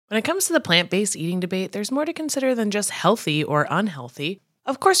When it comes to the plant-based eating debate, there's more to consider than just healthy or unhealthy.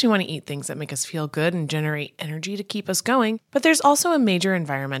 Of course, we want to eat things that make us feel good and generate energy to keep us going, but there's also a major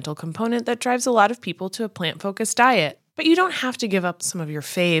environmental component that drives a lot of people to a plant-focused diet. But you don't have to give up some of your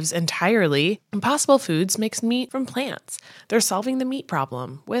faves entirely. Impossible Foods makes meat from plants. They're solving the meat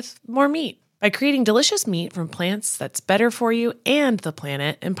problem with more meat. By creating delicious meat from plants that's better for you and the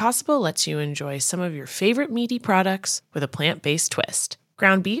planet, Impossible lets you enjoy some of your favorite meaty products with a plant-based twist.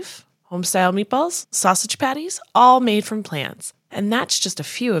 Ground beef, home-style meatballs, sausage patties, all made from plants. And that's just a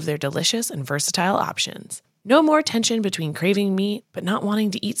few of their delicious and versatile options. No more tension between craving meat but not wanting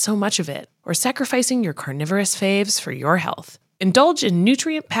to eat so much of it, or sacrificing your carnivorous faves for your health. Indulge in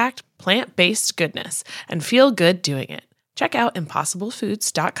nutrient-packed, plant-based goodness and feel good doing it. Check out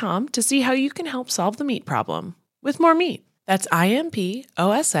ImpossibleFoods.com to see how you can help solve the meat problem with more meat. That's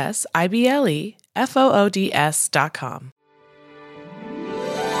ImpossibleFoods.com.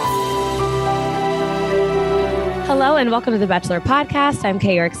 Hello and welcome to the Bachelor Podcast. I'm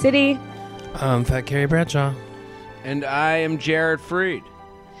Kay York City. I'm Fat Carrie Bradshaw. And I am Jared Freed.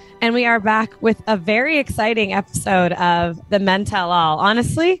 And we are back with a very exciting episode of the Men Tell All.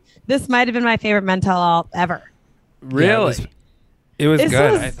 Honestly, this might have been my favorite Men Tell All ever. Really? Yeah, it was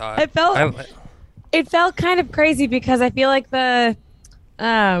good, I thought. It felt kind of crazy because I feel like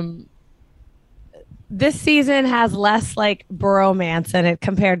this season has less like bromance in it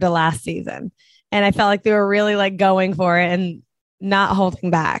compared to last season. And I felt like they were really like going for it and not holding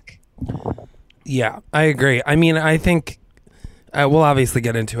back. Yeah, I agree. I mean, I think we'll obviously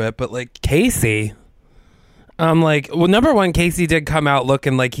get into it, but like Casey, number one, Casey did come out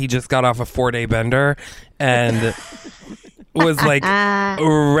looking like he just got off a 4-day bender and was like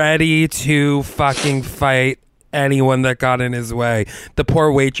ready to fucking fight anyone that got in his way. The poor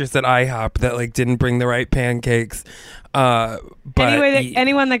waitress at IHOP that like didn't bring the right pancakes. But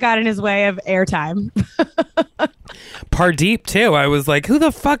anyone that got in his way of airtime. Pardeep too. I was like, who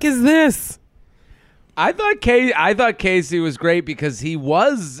the fuck is this? I thought Casey was great because he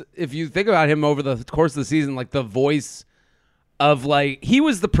was, if you think about him over the course of the season, like the voice of like, he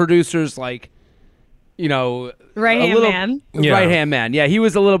was the producer's like, you know, right-hand man. Yeah. Right-hand man. Yeah, he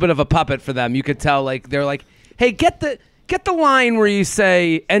was a little bit of a puppet for them. You could tell like they're like, hey, get the line where you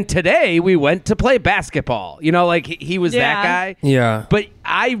say, and today we went to play basketball. You know, like he was that guy. Yeah. But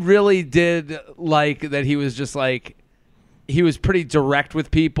I really did like that he was just like, he was pretty direct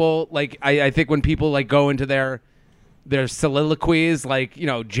with people. Like I think when people like go into their soliloquies, like, you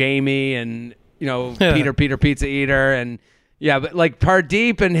know, Jamie and, you know, Peter Pizza Eater and yeah, but like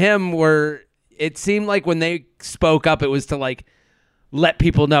Pardeep and him were, it seemed like when they spoke up, it was to like let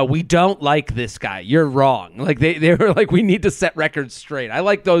people know we don't like this guy. You're wrong. Like they were like, we need to set records straight. I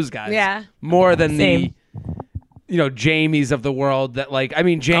like those guys more than the, you know, Jamies of the world that like, I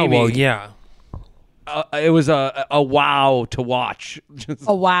mean, Jamie. Oh, well, yeah. It was a wow to watch.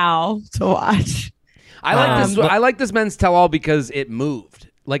 A wow to watch. I like this Men's Tell All because it moved.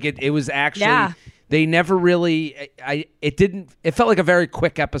 Like it was actually they never really it felt like a very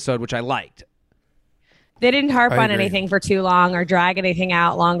quick episode, which I liked. They didn't harp on anything for too long or drag anything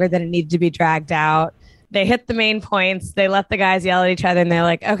out longer than it needed to be dragged out. They hit the main points. They let the guys yell at each other and they're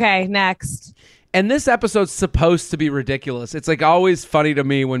like, okay, next. And this episode's supposed to be ridiculous. It's like always funny to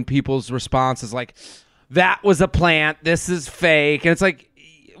me when people's response is like, that was a plant, this is fake. And it's like,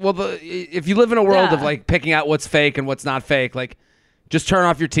 well, if you live in a world of like picking out what's fake and what's not fake, like just turn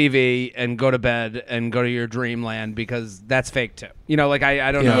off your TV and go to bed and go to your dreamland because that's fake too. You know, like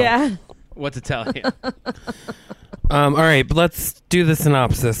I don't know what to tell you. All right, but let's do the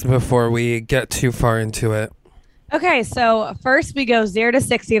synopsis before we get too far into it. Okay, so first we go 0 to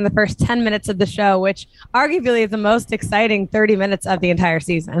 60 in the first 10 minutes of the show, which arguably is the most exciting 30 minutes of the entire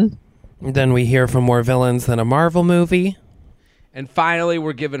season. Then we hear from more villains than a Marvel movie. And finally,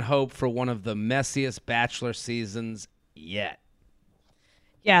 we're given hope for one of the messiest Bachelor seasons yet.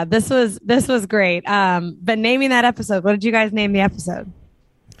 Yeah, this was great. But naming that episode, what did you guys name the episode?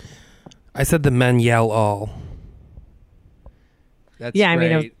 I said the Men Yell All. That's great. I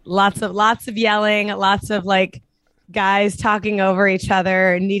mean, lots of yelling, lots of like guys talking over each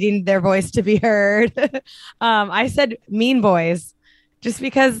other and needing their voice to be heard. I said Mean Boys just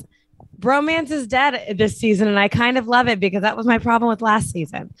because bromance is dead this season, and I kind of love it because that was my problem with last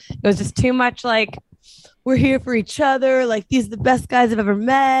season. It was just too much like, we're here for each other, like these are the best guys I've ever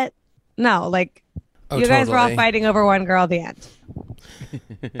met. No, like you guys were all fighting over one girl at the end.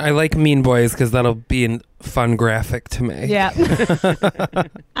 I like Mean Boys because that'll be a fun graphic to me. Yeah.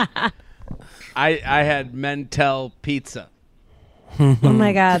 I had Mentel Pizza. Oh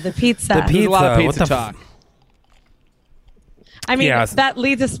my God, the pizza. The pizza. There's a lot of pizza talk. I mean, Yes. that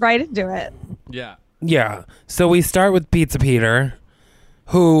leads us right into it. Yeah. Yeah. So we start with Pizza Peter,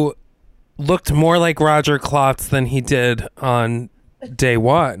 who looked more like Roger Klotz than he did on day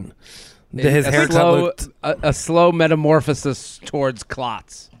one. His haircut looked... a slow metamorphosis towards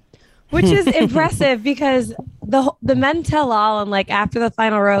Klotz. Which is impressive because the men tell all, and like after the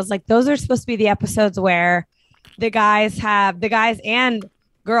final rose, like those are supposed to be the episodes where the guys and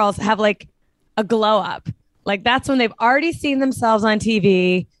girls have like a glow up. Like that's when they've already seen themselves on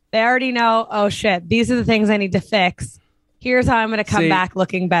TV. They already know, oh shit, these are the things I need to fix. Here's how I'm going to come back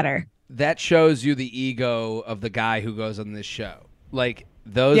looking better. That shows you the ego of the guy who goes on this show. Like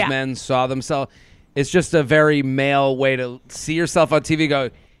those men saw themselves. It's just a very male way to see yourself on TV. Go,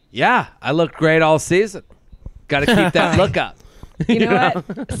 yeah, I looked great all season. Got to keep that look up. You know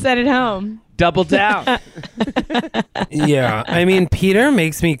what? Set it home. Double down. Yeah. I mean, Peter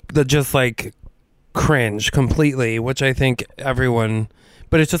makes me just like cringe completely, which I think everyone,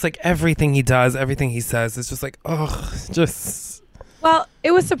 but it's just like everything he does, everything he says, it's just like, oh, just. Well,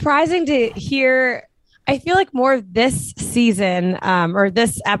 it was surprising to hear. I feel like more of this season or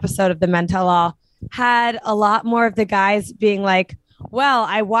this episode of the Men Tell All had a lot more of the guys being like, well,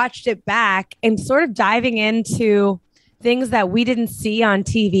 I watched it back and sort of diving into things that we didn't see on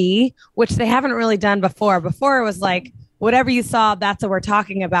TV, which they haven't really done before. Before it was like, whatever you saw, that's what we're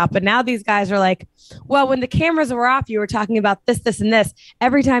talking about. But now these guys are like, well, when the cameras were off, you were talking about this, this, and this.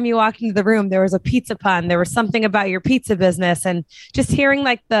 Every time you walked into the room, there was a pizza pun. There was something about your pizza business. And just hearing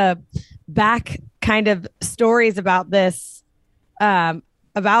like the back kind of stories about this,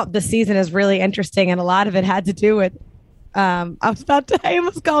 about the season is really interesting. And a lot of it had to do with, I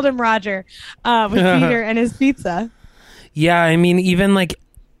almost called him Roger, with Peter and his pizza. Yeah, I mean, even like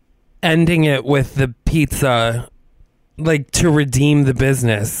ending it with the pizza, like to redeem the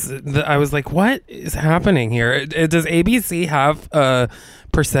business. I was like, what is happening here? Does ABC have a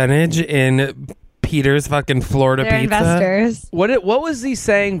percentage in Peter's fucking Florida They're pizza? investors. What was he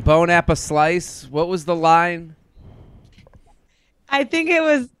saying? Bone app a slice? What was the line? I think it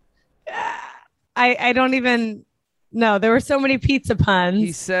was, I don't even know. There were so many pizza puns.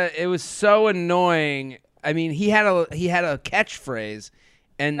 He said it was so annoying. I mean, he had a catchphrase,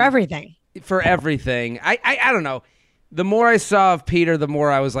 and for everything. I don't know. The more I saw of Peter, the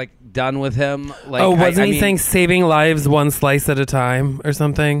more I was like done with him. Like, wasn't he saying saving lives one slice at a time or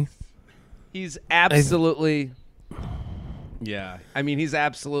something? He's absolutely, yeah. I mean, he's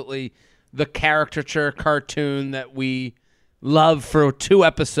absolutely the caricature cartoon that we love for 2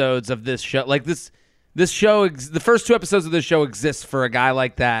 episodes of this show. Like this show, the first 2 episodes of this show exist for a guy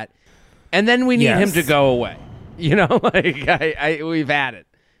like that. And then we need him to go away. You know, like we've had it.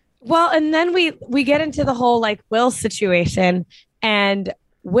 Well, and then we get into the whole like Will situation, and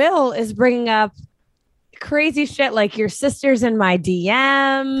Will is bringing up crazy shit like your sister's in my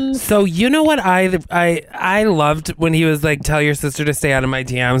DMs. So you know what I loved when he was like, tell your sister to stay out of my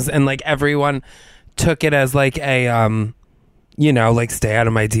DMs, and like everyone took it as like a you know, like stay out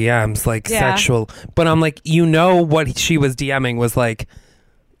of my DMs, like sexual. But I'm like, you know what she was DMing was like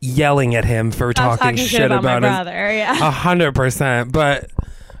yelling at him for talking shit about my brother. Yeah, 100%. But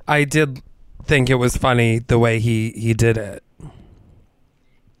I did think it was funny the way he did it.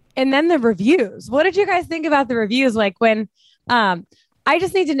 And then the reviews. What did you guys think about the reviews? Like when, I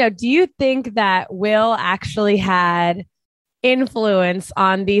just need to know, do you think that Will actually had influence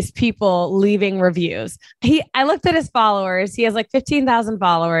on these people leaving reviews? I looked at his followers. He has like 15,000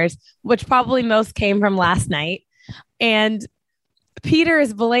 followers, which probably most came from last night. And Peter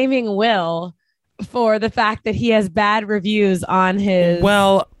is blaming Will for the fact that he has bad reviews on his.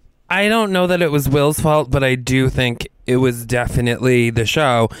 Well, I don't know that it was Will's fault, but I do think it was definitely the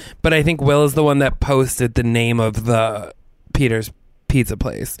show. But I think Will is the one that posted the name of the Peter's pizza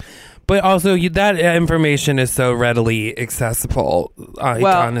place. But also, that information is so readily accessible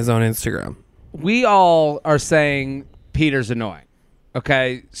on his own Instagram. We all are saying Peter's annoying.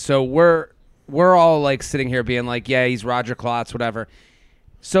 Okay, so we're all like sitting here being like, yeah, he's Roger Klotz, whatever.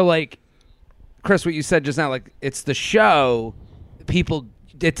 So like, Chris, what you said just now, like it's the show. People,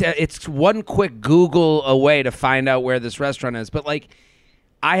 it's one quick Google away to find out where this restaurant is. But like,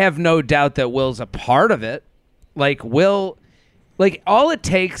 I have no doubt that Will's a part of it. Like Will, like all it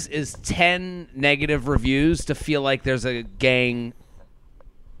takes is 10 negative reviews to feel like there's a gang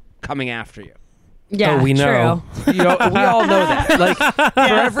coming after you. Yeah, we know. True. You know, we all know that. Like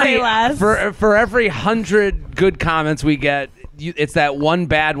for every 100 good comments we get, it's that one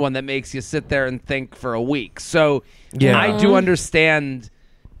bad one that makes you sit there and think for a week. So I do understand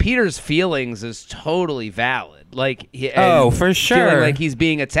Peter's feelings is totally valid. Like for sure, feeling like he's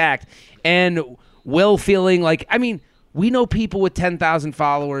being attacked, and Will feeling like, I mean, we know people with 10,000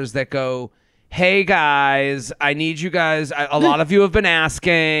 followers that go, hey guys, I need you guys. A lot of you have been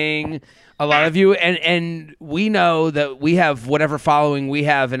asking. A lot of you, and we know that we have whatever following we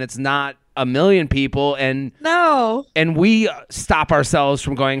have, and it's not a million people, and we stop ourselves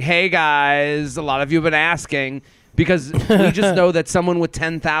from going, hey guys, a lot of you have been asking, because we just know that someone with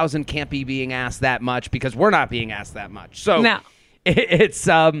 10,000 can't be being asked that much because we're not being asked that much. So it's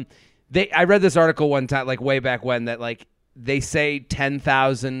I read this article one time, like way back when, that like they say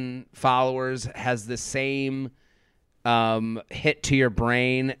 10,000 followers has the same hit to your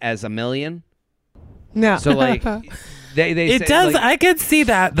brain as a million. No. So like they It say, does. like, I could see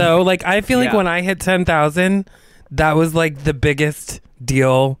that though. Like I feel like Yeah. when I hit 10,000, that was like the biggest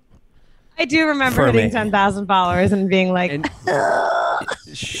deal. I do remember For hitting me. 10,000 followers and being like, and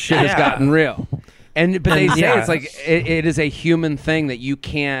shit has gotten real. But they say Yeah. it's like it is a human thing that you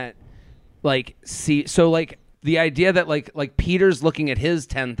can't like see. So like the idea that like Peter's looking at his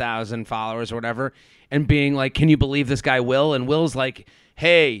 10,000 followers or whatever and being like, can you believe this guy Will? And Will's like,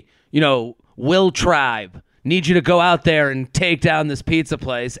 hey, Will Tribe, need you to go out there and take down this pizza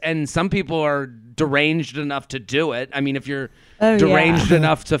place. And some people are deranged enough to do it. I mean, if you're deranged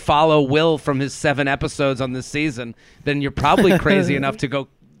enough to follow Will from his 7 episodes on this season, then you're probably crazy enough to go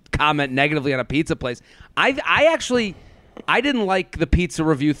comment negatively on a pizza place. I didn't like the pizza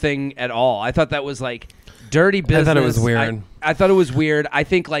review thing at all. I thought that was like dirty business. I thought it was weird. I thought it was weird. I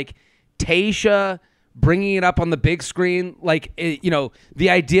think like Tayshia bringing it up on the big screen, like the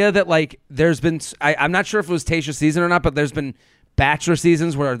idea that like there's been I'm not sure if it was Tayshia's season or not, but there's been Bachelor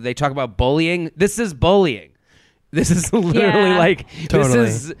seasons where they talk about bullying. This is bullying. This is literally like Totally.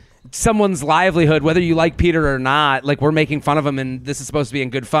 this is someone's livelihood, whether you like Peter or not. Like, we're making fun of him, and this is supposed to be in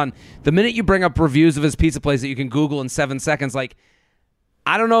good fun. The minute you bring up reviews of his pizza place that you can Google in 7 seconds, like,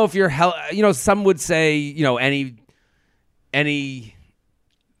 I don't know if you're some would say, any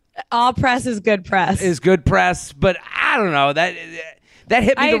all press is good press. is good press, but I don't know, that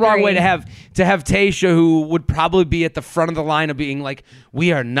hit me I the wrong agree. way to have Tayshia, who would probably be at the front of the line of being like,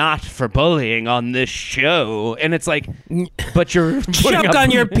 we are not for bullying on this show, and it's like, but you're Choke on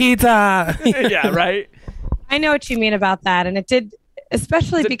your pizza. yeah, right. I know what you mean about that. And it did,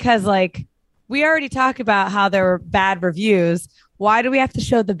 especially because like we already talked about how there were bad reviews. Why do we have to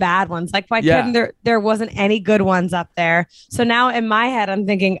show the bad ones? Like, why couldn't there wasn't any good ones up there? So now in my head, I'm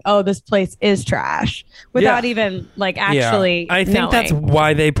thinking, oh, this place is trash without even like actually. I think that's knowing.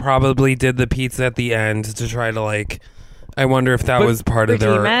 why they probably did the pizza at the end, to try to like. I wonder if that was part of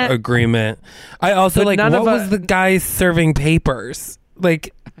their redeem it? agreement. I also But like, none what of was the guy serving papers?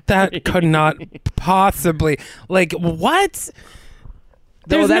 Like, that could not possibly. Like, what?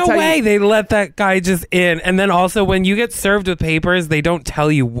 There's that's no how way they let that guy just in. And then also, when you get served with papers, they don't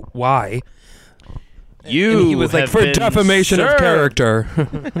tell you why. And he was like, for defamation of character.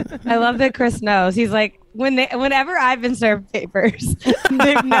 I love that Chris knows. He's like, whenever I've been served papers,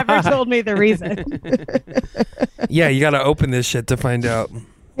 they've never told me the reason. Yeah, you got to open this shit to find out.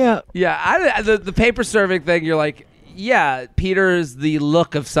 Yeah. Yeah, the paper serving thing, you're like, yeah, Peter is the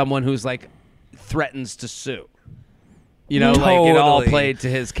look of someone who's like threatens to sue. Like it all Totally. played to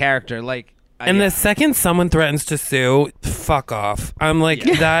his character. Like, And the second someone threatens to sue, fuck off. I'm like,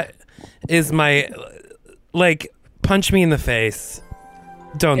 that is my, like, punch me in the face.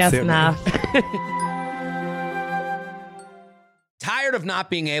 Don't Yes, sue enough. me. Tired of not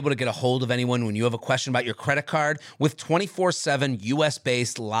being able to get a hold of anyone when you have a question about your credit card? With 24/7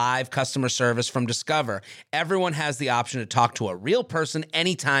 US-based live customer service from Discover, everyone has the option to talk to a real person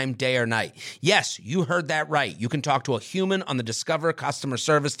anytime, day or night. Yes, you heard that right. You can talk to a human on the Discover customer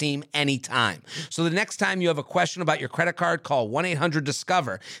service team anytime. So the next time you have a question about your credit card, call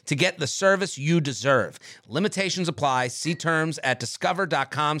 1-800-DISCOVER to get the service you deserve. Limitations apply. See terms at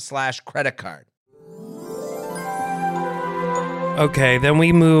discover.com/creditcard. Okay, then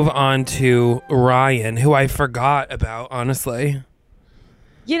we move on to Ryan, who I forgot about, honestly.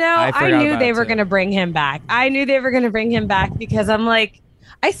 I forgot knew about they it were too. going to bring him back. I knew they were going to bring him back because I'm like,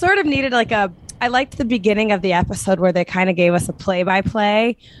 I sort of needed I liked the beginning of the episode where they kind of gave us a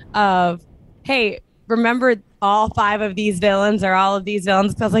play-by-play of, hey, remember all 5 of these villains or all of these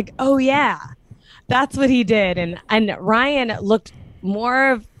villains? Because I was like, oh yeah, that's what he did. And Ryan looked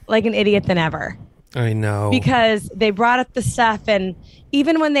more of like an idiot than ever. I know. Because they brought up the stuff, and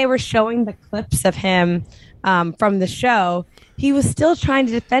even when they were showing the clips of him from the show, he was still trying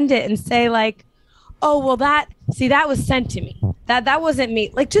to defend it and say like, oh, well, that was sent to me. That wasn't me.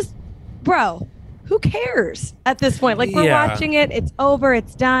 Like, just, bro, who cares at this point? Like, we're Yeah. watching it. It's over.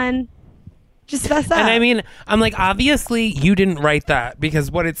 It's done. Just fess up. And I mean, I'm like, obviously you didn't write that,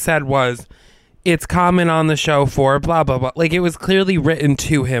 because what it said was, it's common on the show for blah blah blah. Like it was clearly written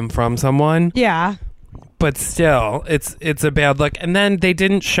to him from someone, Yeah. but still, it's a bad look. And then they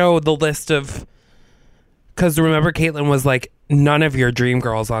didn't show the list of, because remember Caitlyn was like, none of your dream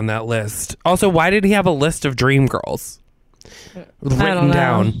girls on that list. Also, why did he have a list of dream girls written know.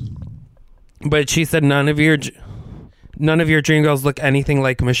 down? But she said none of your dream girls look anything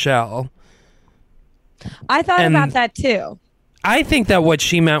like Michelle. I thought And- about that too. I think that what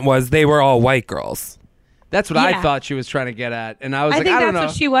she meant was they were all white girls. That's what I Yeah. thought she was trying to get at, and I was I like, think I don't that's know.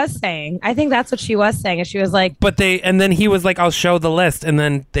 what she was saying. I think that's what she was saying. And she was like, But and then he was like, I'll show the list. And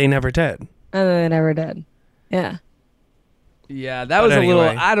then they never did. and then they never did. Yeah. Yeah, that But was a little.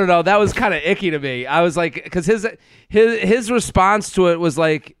 anyway. I don't know. That was kind of icky to me. I was like, because his response to it was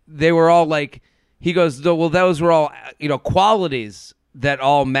like they were all like, he goes, well, those were all qualities that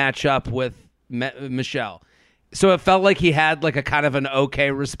all match up with Michelle. So it felt like he had like a kind of an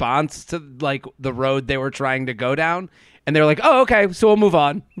okay response to like the road they were trying to go down. And they're like, oh, okay, so we'll move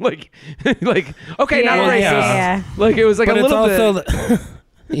on. Like, okay, not Yeah, racist. yeah. Like it was like But a it's little bit. also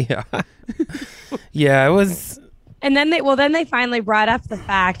yeah. Yeah, it was. And then they finally brought up the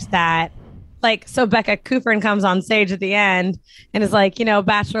fact that, like, so Becca Kufrin comes on stage at the end and is like,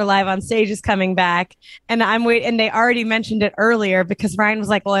 Bachelor Live on Stage is coming back. And and they already mentioned it earlier because Ryan was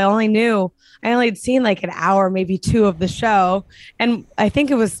like, well, I only had seen like an hour, maybe two of the show. And I think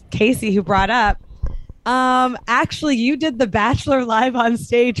it was Casey who brought up, actually, you did the Bachelor Live on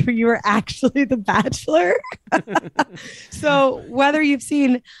Stage where you were actually the Bachelor. So whether you've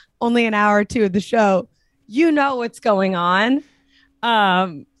seen only an hour or two of the show, you know what's going on.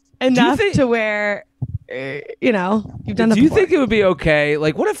 Enough think- to where, you've done it Do you before. think it would be okay?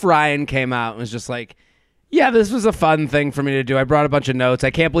 Like, what if Ryan came out and was just like, yeah, this was a fun thing for me to do. I brought a bunch of notes.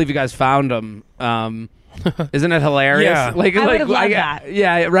 I can't believe you guys found them. Isn't it hilarious? Yeah. Like, I would've loved that.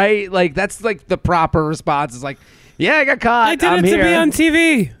 Yeah, right? Like, that's like the proper response is like, yeah, I got caught. I did I'm it to here. be on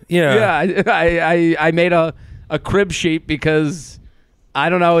TV. Yeah. Yeah, I made a crib sheet because, I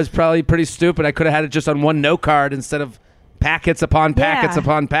don't know, it's probably pretty stupid. I could have had it just on one note card instead of packets upon packets Yeah.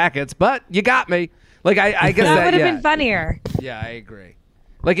 upon packets. But you got me. Like, I guess that would have yeah. been funnier? Yeah, I agree.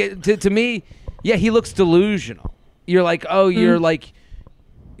 Like to me, yeah, he looks delusional. You're like, oh, you're like,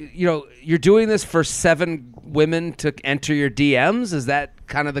 you're doing this for 7 women to enter your DMs. Is that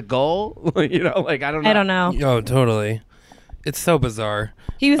kind of the goal? Like, I don't know. I don't know. Oh, totally. It's so bizarre.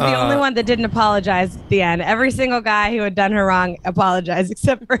 He was the only one that didn't apologize at the end. Every single guy who had done her wrong apologized,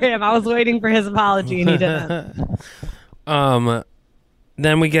 except for him. I was waiting for his apology, and he didn't.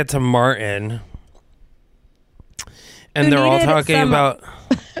 Then we get to Martin. And Who they're all needed talking some- about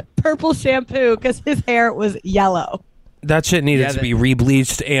Purple shampoo because his hair was yellow, that shit needed Yeah, to that- be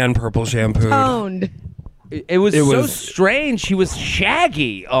rebleached and purple shampooed. toned. It was It so was- strange. He was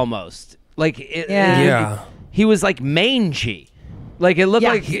shaggy almost. Like Yeah. Yeah. he was like mangy. Like it looked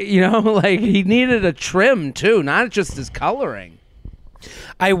Yeah. like like he needed a trim too, not just his coloring.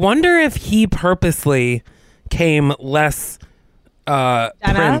 I wonder if he purposely came less up?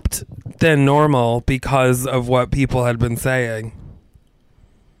 primped than normal because of what people had been saying.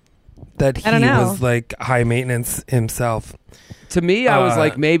 That he I don't know. was like high maintenance himself. To me, I was Uh,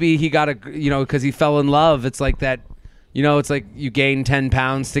 like, maybe he got because he fell in love. It's like that, it's like you gain 10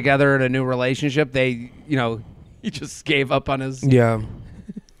 pounds together in a new relationship. He just gave up on his. Yeah.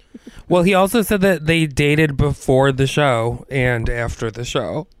 Well, he also said that they dated before the show and after the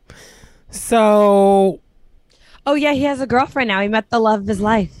show. So, Oh yeah, he has a girlfriend now. He met the love of his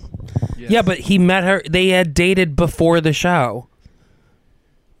life. yeah, but he met her. They had dated before the show.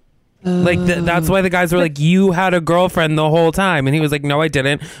 Like, that's why the guys were like, you had a girlfriend the whole time. And he was like, no, I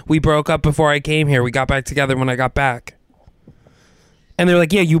didn't. We broke up before I came here. We got back together when I got back. And they're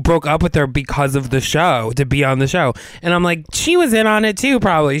like, yeah, you broke up with her because of the show, to be on the show. And I'm like, she was in on it too,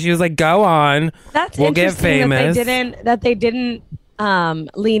 probably. She was like, go on. That's We'll get interesting famous. that they didn't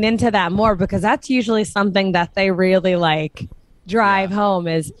lean into that more, because that's usually something that they really like drive home,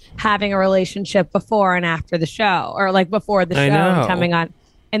 is having a relationship before and after the show, or like before the show I know. and coming on.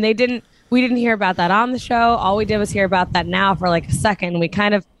 And we didn't hear about that on the show. All we did was hear about that now for like a second. We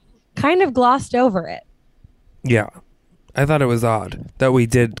kind of glossed over it. Yeah. I thought it was odd that we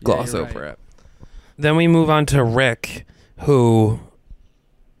did gloss you're over right. it. Then we move on to Rick, who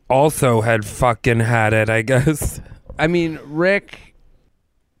also had fucking had it, I guess. I mean, Rick,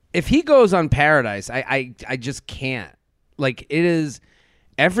 if he goes on Paradise, I just can't. Like, it is,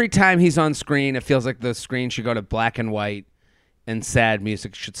 every time he's on screen, it feels like the screen should go to black and white and sad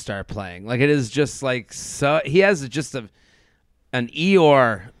music should start playing. Like, it is just like, so he has just an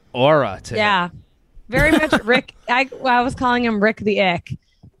Eeyore aura to him. Yeah, very much Rick. I was calling him Rick the Ick,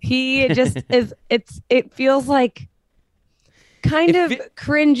 He just is. It feels like kind of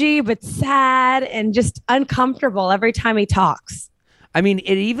cringy, but sad and just uncomfortable every time he talks. I mean,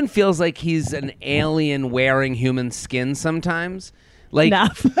 it even feels like he's an alien wearing human skin sometimes. Like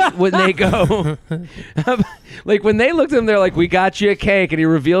when they go, like when they look at him, they're like, "We got you a cake," and he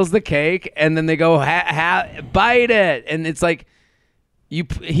reveals the cake, and then they go, "Bite it," and it's like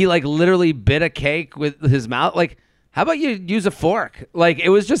he like literally bit a cake with his mouth. Like, how about you use a fork? Like, it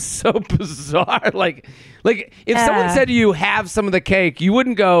was just so bizarre. Like if someone said to you, "Have some of the cake," you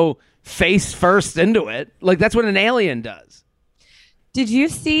wouldn't go face first into it. Like, that's what an alien does. Did you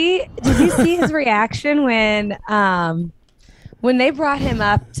see his reaction when they brought him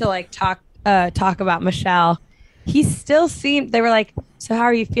up to like talk about Michelle? He still seemed. They were like, "So how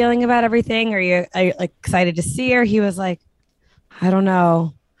are you feeling about everything? Are you like excited to see her?" He was like, "I don't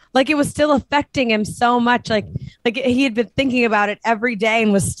know." Like, it was still affecting him so much. Like he had been thinking about it every day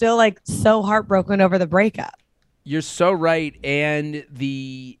and was still like so heartbroken over the breakup. You're so right, and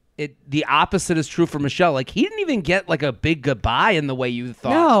the opposite is true for Michelle. Like, he didn't even get like a big goodbye in the way you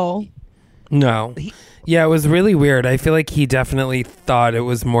thought. No. Yeah, it was really weird. I feel like he definitely thought it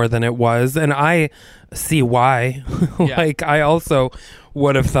was more than it was, and I see why. Like, I also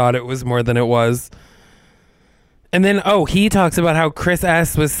would have thought it was more than it was. And then, he talks about how Chris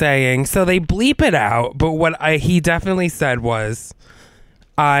S. was saying, so they bleep it out, but what he definitely said was,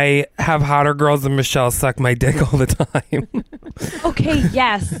 I have hotter girls than Michelle suck my dick all the time. Okay,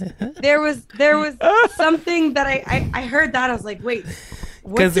 yes. There was something that I heard that. I was like, wait.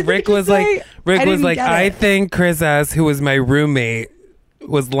 Because Rick was like, I think Chris S., who was my roommate,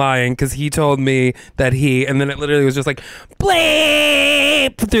 was lying because he told me that and then it literally was just like,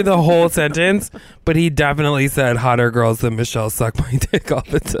 bleep through the whole sentence. But he definitely said hotter girls than Michelle suck my dick all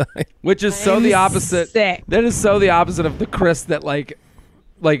the time. Which is so the opposite. Sick. That is so the opposite of the Chris that like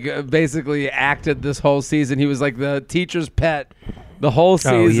basically acted this whole season. He was like the teacher's pet the whole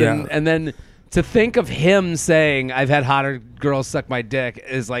season. And then to think of him saying, I've had hotter girls suck my dick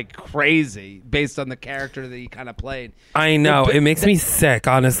is like crazy based on the character that he kind of played. I know. It makes me sick,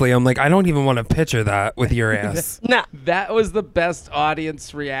 honestly. I'm like, I don't even want to picture that with your ass. No. That was the best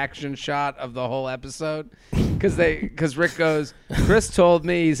audience reaction shot of the whole episode. Because Rick goes, Chris told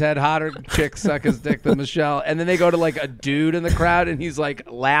me he's had hotter chicks suck his dick than Michelle. And then they go to like a dude in the crowd and he's like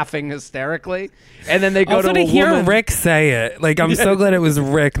laughing hysterically. And then they go also to hear woman. Rick say it. Like, I'm so glad it was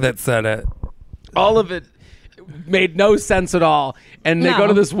Rick that said it. All of it made no sense at all. And they go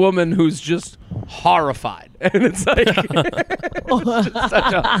to this woman who's just horrified. And it's like it's just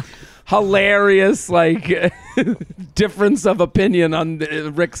such a hilarious like difference of opinion on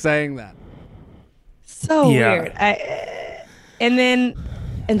Rick saying that. So weird. And then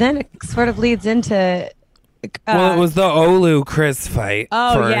it sort of leads into well, it was the Olu Chris fight.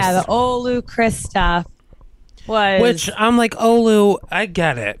 Oh first. yeah, the Olu Chris stuff was. Which I'm like, Olu, I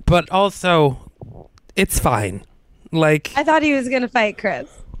get it, but also it's fine. Like, I thought he was gonna fight Chris.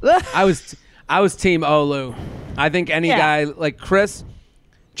 I was team Olu. I think any guy like Chris,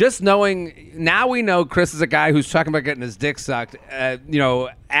 just knowing now we know Chris is a guy who's talking about getting his dick sucked.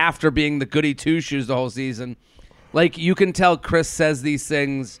 After being the goody two shoes the whole season, like you can tell Chris says these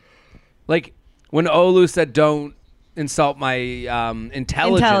things. Like when Olu said, "Don't insult my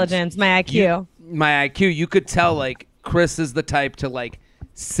intelligence, my IQ." You could tell like Chris is the type to like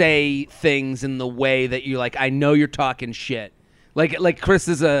say things in the way that you like. I know you're talking shit. Like Chris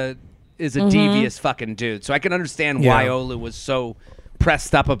is a devious fucking dude, so I can understand why Olu was so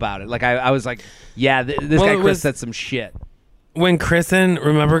pressed up about it. Like I was like, yeah, this guy Chris said some shit. When Chris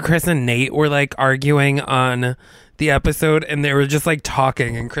and Nate were like arguing on the episode, and they were just like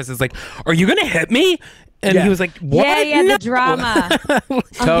talking, and Chris is like, "Are you gonna hit me?" And he was like, "What?" Yeah, no. the drama.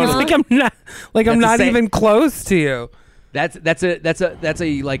 Totally. Like I'm not even close to you. That's a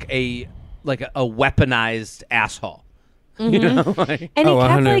weaponized asshole. Mm-hmm. You know, like, and he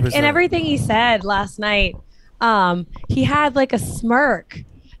kept 100%. like in everything he said last night. He had like a smirk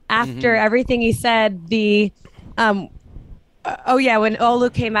after everything he said. When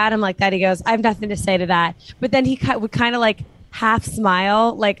Olu came at him like that, he goes, "I have nothing to say to that." But then he would kind of like half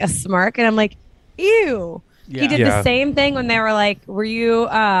smile, like a smirk, and I'm like, "Ew." Yeah. He did the same thing when they were like, "Were you?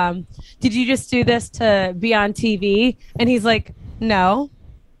 Did you just do this to be on TV?" And he's like, "No."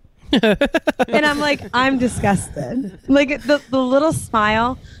 And I'm like, I'm disgusted. Like the little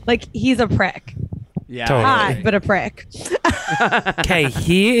smile, like he's a prick. yeah, Totally. Hot, but a prick. Okay,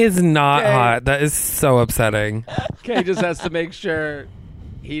 he is not hot. That is so upsetting. Kay just has to make sure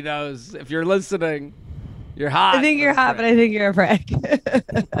he knows if you're listening, you're hot. I think you're hot, but I think you're a prick.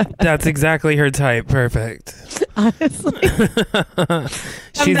 That's exactly her type. Perfect. honestly. She's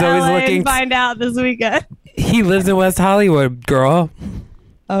Come to always LA looking. and find out this weekend. He lives in West Hollywood, girl.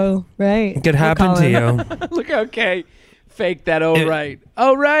 Oh, right. It could happen to you. Look how Kay faked that. Oh, It- right.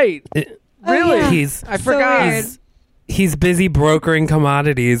 Oh, right. Oh, Really? yeah. He's I So forgot. weird. he's busy brokering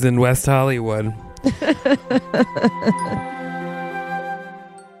commodities in West Hollywood.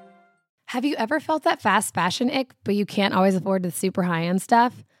 Have you ever felt that fast fashion ick, but you can't always afford the super high-end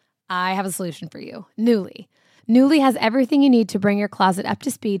stuff? I have a solution for you. Nuuly. Nuuly has everything you need to bring your closet up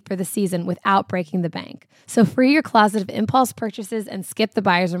to speed for the season without breaking the bank. So free your closet of impulse purchases and skip the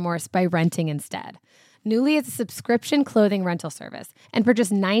buyer's remorse by renting instead. Nuuly is a subscription clothing rental service, and for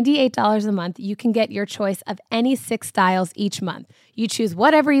just $98 a month, you can get your choice of any 6 styles each month. You choose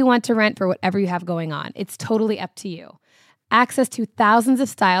whatever you want to rent for whatever you have going on. It's totally up to you. Access to thousands of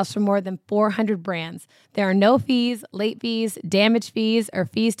styles from more than 400 brands. There are no fees, late fees, damage fees, or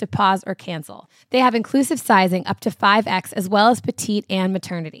fees to pause or cancel. They have inclusive sizing up to 5X as well as petite and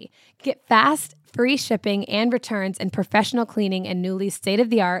maternity. Get fast, free shipping and returns and professional cleaning in Nuuly's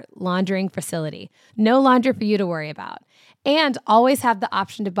state-of-the-art laundering facility. No laundry for you to worry about. And always have the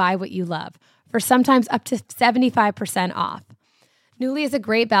option to buy what you love for sometimes up to 75% off. Nuuly is a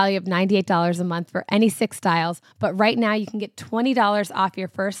great value of $98 a month for any 6 styles, but right now you can get $20 off your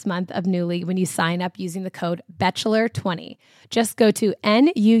first month of Nuuly when you sign up using the code BACHELOR20. Just go to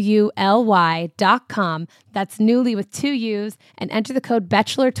NUULY.com, that's Nuuly with 2 U's, and enter the code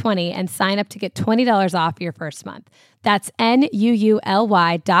BACHELOR20 and sign up to get $20 off your first month. That's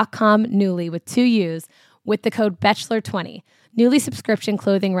NUULY.com, Nuuly with 2 U's, with the code BACHELOR20. Nuuly subscription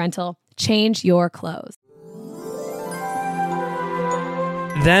clothing rental. Change your clothes.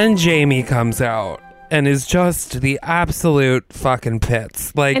 Then Jamie comes out and is just the absolute fucking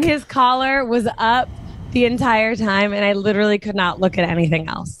pits. Like, And his collar was up the entire time, and I literally could not look at anything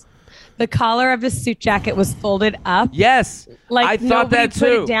else. The collar of his suit jacket was folded up. Yes. Like I thought nobody that put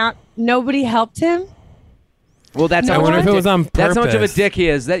too. it down. Nobody helped him. Well, that's No how I wonder much if of it a was on dick- That's how much of a purpose. dick he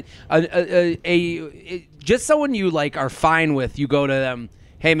is. That just someone you like are fine with. You go to them.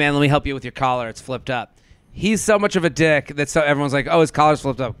 Hey man, let me help you with your collar. It's flipped up. He's so much of a dick that so everyone's like, oh, his collar's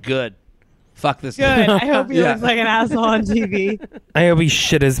flipped up. Good. Fuck this. Good. I hope he Yeah. looks like an asshole on TV. I hope he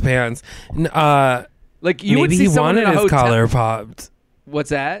shit his pants. Like you would Maybe see he someone wanted in a his hotel. collar popped. What's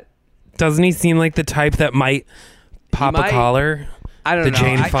that? Doesn't he seem like the type that might pop might. a collar? I don't The know.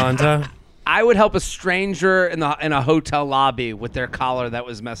 Jane Fonda? I would help a stranger in a hotel lobby with their collar that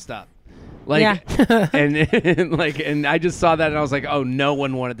was messed up. Like, Yeah. and I just saw that and I was like, oh, no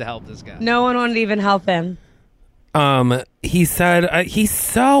one wanted to help this guy. No one wanted to even help him. He said he's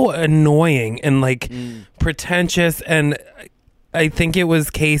so annoying and like pretentious, and I think it was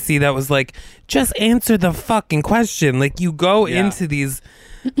Casey that was like, just answer the fucking question. Like, you go Yeah. into these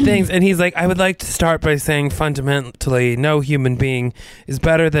things, and he's like, I would like to start by saying fundamentally no human being is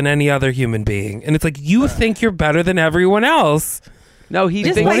better than any other human being. And it's like, you think you're better than everyone else. No, he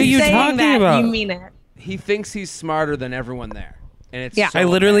Just thinks What by are you saying talking that, about? you mean it. he thinks he's smarter than everyone there. And it's Yeah. so I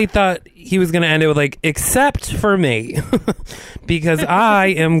literally bad. thought he was going to end it with like, except for me, because I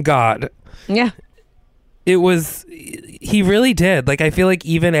am God. Yeah. It was, he really did. Like, I feel like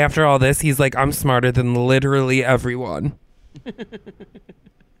even after all this, he's like, I'm smarter than literally everyone.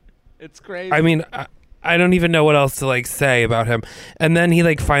 It's crazy. I mean, I don't even know what else to like say about him. And then he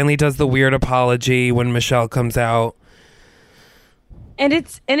like finally does the weird apology when Michelle comes out. And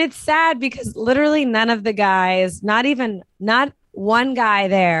it's sad because literally none of the guys, not one guy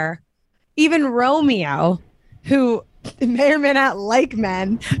there, even Romeo, who may or may not like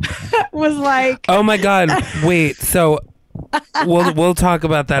men, was like, Oh my God. Wait. So we'll talk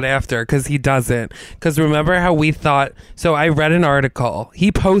about that after, because he doesn't. Because remember how we thought, so I read an article,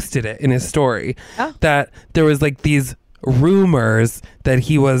 he posted it in his story, that there was like these rumors that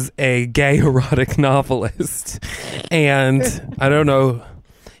he was a gay erotic novelist. And I don't know,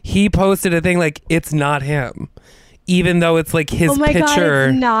 he posted a thing like, it's not him. Even though it's like his oh my picture. God,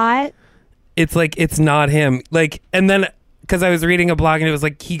 it's not. It's like, it's not him. Like, and then because I was reading a blog and it was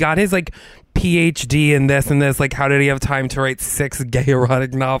like, he got his like PhD in this and this. Like, how did he have time to write 6 gay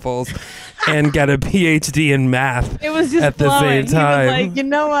erotic novels and get a PhD in math It was just at the flowing. same time? He was like, you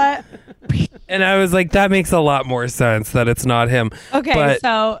know what? And I was like, that makes a lot more sense that it's not him. Okay, But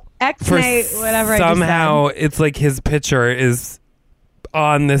so for X-Nay, whatever somehow I just it's like his picture is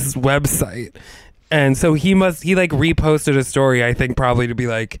on this website. And so he like reposted a story, I think probably to be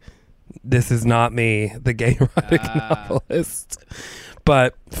like, this is not me, the gay erotic novelist.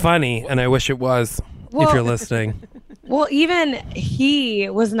 But funny, and I wish it was, if Well- you're listening. said. Well, even he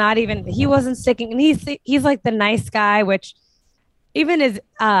wasn't sticking, and he's like the nice guy, which even as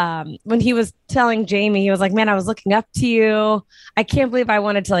when he was telling Jamie, he was like, man, I was looking up to you. I can't believe I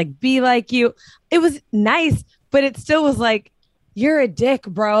wanted to like be like you. It was nice, but it still was like, you're a dick,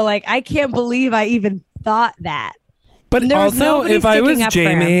 bro. Like, I can't believe I even thought that. But There was also, nobody if I was sticking up for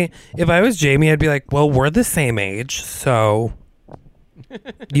him. Jamie, I'd be like, well, we're the same age, so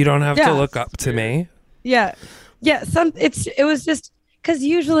you don't have to Yeah. look up to me. Yeah. Yeah. It was just because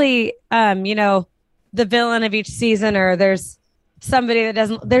usually, the villain of each season, or there's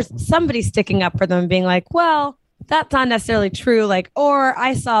somebody sticking up for them, being like, well, that's not necessarily true. Like, or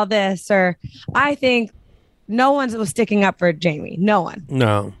I saw this, or I think no one was sticking up for Jamie. No one.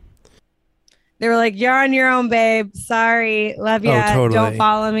 No. They were like, you're on your own, babe. Sorry. Love ya. Oh, totally. Don't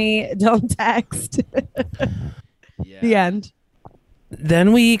follow me. Don't text. The end.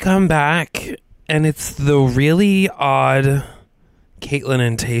 Then we come back, and it's the really odd Caitlyn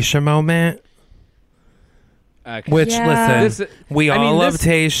and Tayshia moment. Okay. Which, Yeah. listen, we all love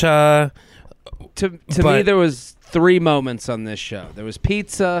Tayshia. To me, But- there was 3 moments on this show. There was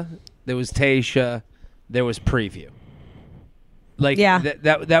pizza, there was Tayshia, there was preview. Like, Yeah.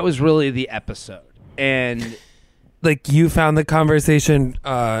 that was really the episode. And Like, you found the conversation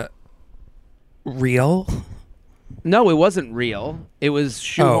real? no, it wasn't real. It was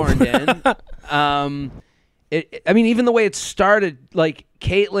shoehorned in. I mean, even the way it started, like,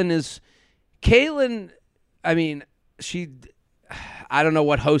 Caitlyn, I mean, I don't know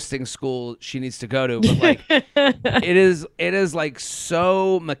what hosting school she needs to go to, but like, it is like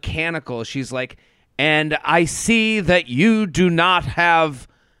so mechanical. She's like, and I see that you do not have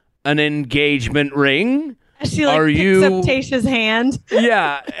an engagement ring. She like Are picks you- up Tayshia's hand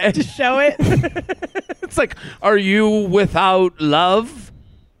Yeah. to show it. It's like, are you without love,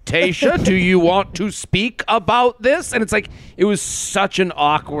 Tayshia? Do you want to speak about this? And it's like, it was such an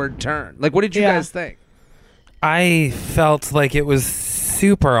awkward turn. Like, what did you Yeah. guys think? I felt like it was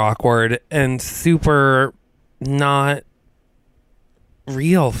super awkward and super not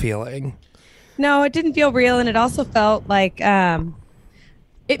real feeling. No, it didn't feel real, and it also felt like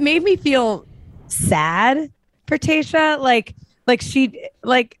it made me feel sad for Tayshia.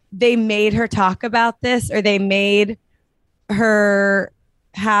 Like they made her talk about this, or they made her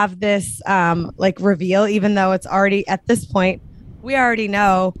have this like reveal, even though it's already at this point. We already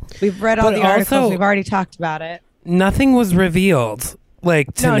know. We've read all But the articles. also- We've already talked about it. Nothing was revealed.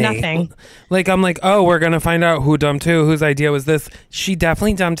 Like, to No, me. nothing. Like, I'm like, oh, we're going to find out who dumped who, whose idea was this. She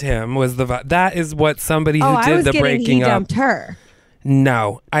definitely dumped him, was that is what somebody who I did was the getting breaking he up. dumped her.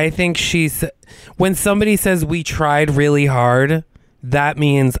 No, I think when somebody says we tried really hard, that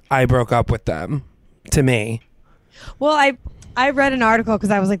means I broke up with them, to me. Well, I read an article because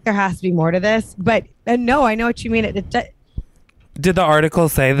I was like, there has to be more to this. But no, I know what you mean. Did the article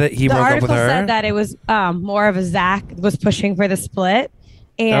say that he The broke up article with her? said that it was more of a Zach was pushing for the split,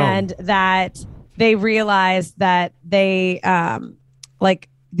 and that they realized that they like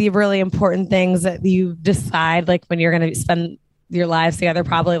the really important things that you decide, like when you're going to spend your lives together,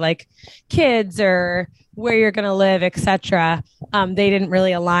 probably like kids or where you're going to live, etc. They didn't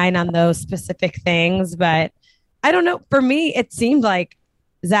really align on those specific things, but I don't know. For me, it seemed like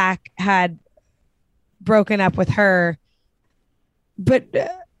Zach had broken up with her. But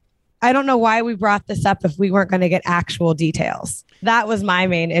I don't know why we brought this up if we weren't going to get actual details. That was my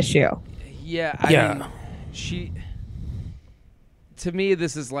main issue. Yeah. Yeah. Mean, to me,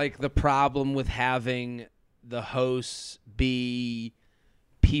 this is like the problem with having the hosts be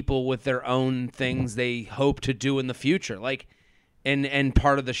people with their own things they hope to do in the future. Like, and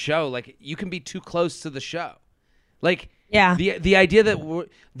part of the show, like, you can be too close to the show. Like, Yeah. the idea that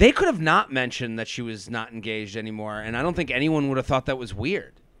they could have not mentioned that she was not engaged anymore, and I don't think anyone would have thought that was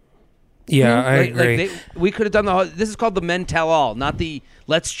weird. Yeah, I agree. We could have done this is called the Men Tell All, not the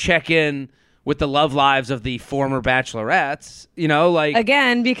let's check in with the love lives of the former bachelorettes. You know, like,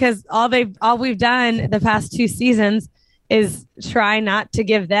 Again, because all we've done the past 2 seasons is try not to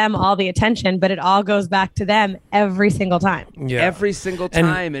give them all the attention, but it all goes back to them every single time. yeah. every single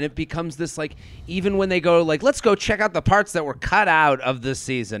time, and it becomes this, like, even when they go, like, let's go check out the parts that were cut out of this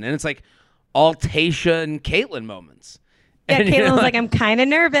season, and it's like all Tayshia and Caitlyn moments. Yeah, And, you Caitlin know, was like, I'm kind of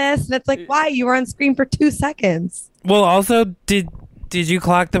nervous. And it's like, why? You were on screen for 2 seconds. Well, also, did you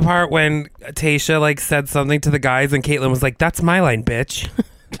clock the part when Tayshia like said something to the guys and Caitlyn was like, "That's my line, bitch."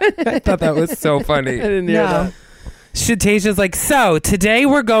 I thought that was so funny. I didn't hear that. Tasha's like, so today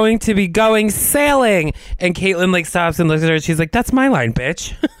we're going to be going sailing, and Caitlyn like stops and looks at her. And she's like, "That's my line,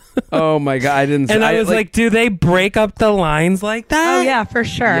 bitch." Oh my god, I didn't. And I was like, do they break up the lines like that? Oh, yeah, for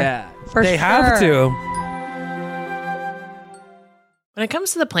sure. yeah. For They sure. have to. When it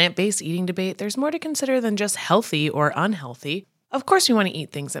comes to the plant-based eating debate, there's more to consider than just healthy or unhealthy.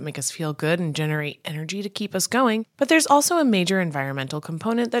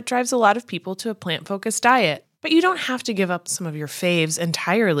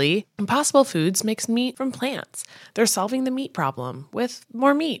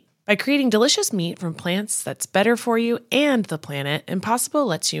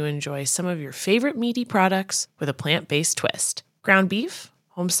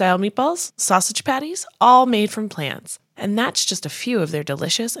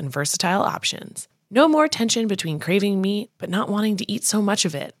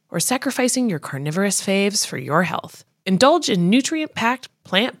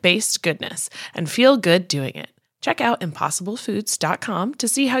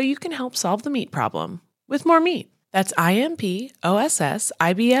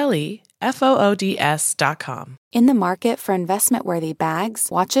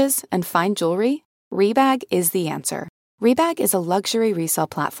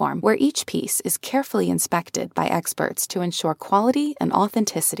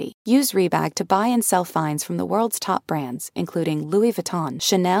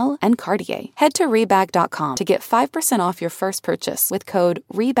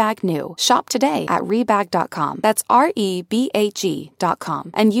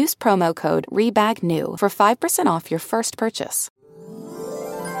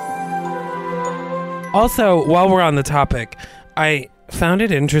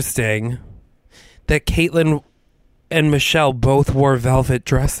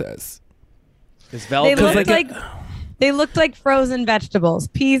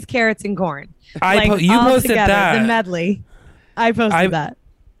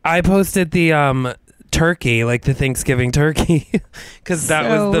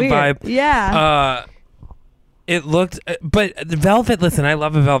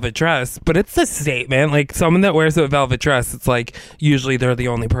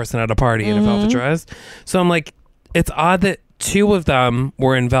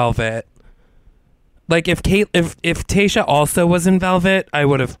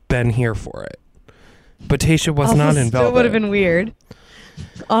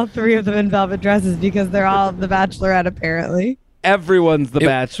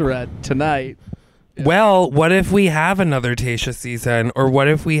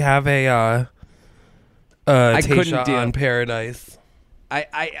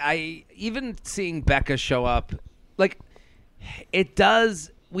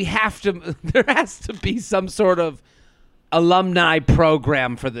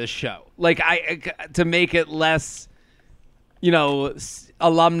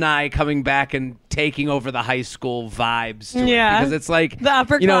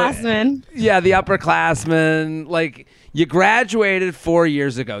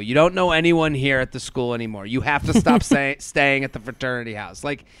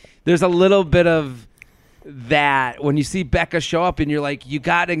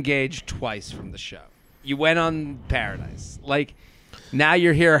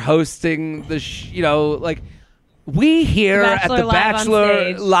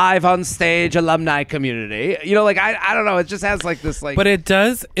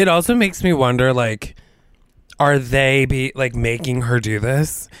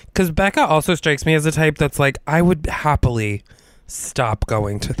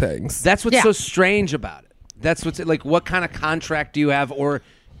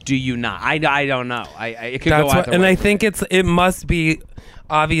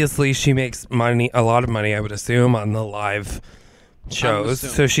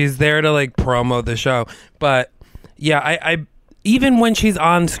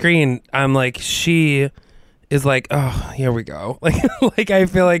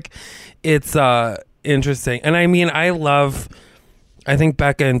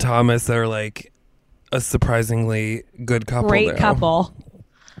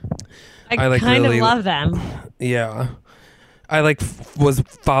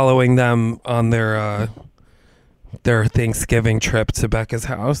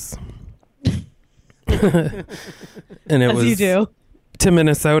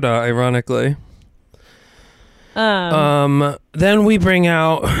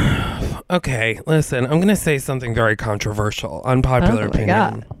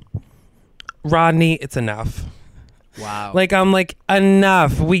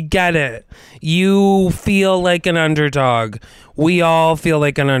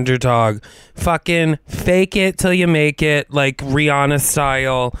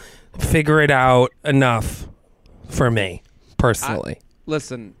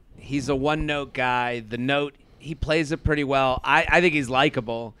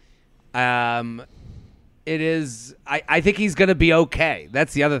 it is. I think he's gonna be okay.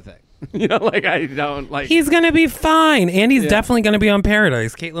 That's the other thing. I don't like. He's gonna be fine, and he's definitely gonna be on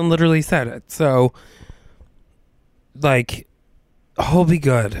Paradise. Caitlyn literally said it. So, he'll be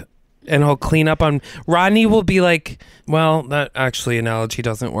good, and he'll clean up on. Rodney will be like, well, that actually analogy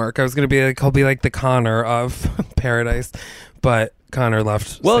doesn't work. I was gonna be like, he'll be like the Connor of Paradise, but Connor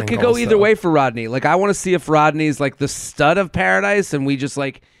left. Well, it could go either way for Rodney. I want to see if Rodney's the stud of Paradise, and we just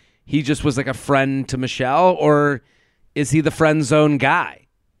he just was a friend to Michelle, or is he the friend zone guy?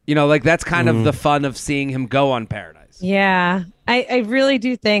 That's kind of the fun of seeing him go on Paradise. Yeah, I really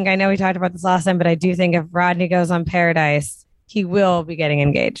do think, I know we talked about this last time, but I do think if Rodney goes on Paradise, he will be getting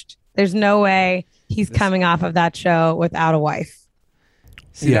engaged. There's no way he's coming off of that show without a wife.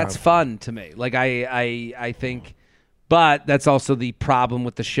 See, that's fun to me. I think, but that's also the problem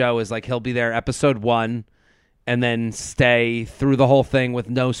with the show is he'll be there episode 1 and then stay through the whole thing with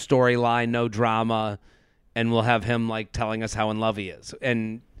no storyline, no drama, and we'll have him telling us how in love he is.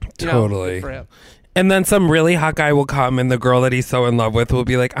 And totally. Good for him. And then some really hot guy will come, and the girl that he's so in love with will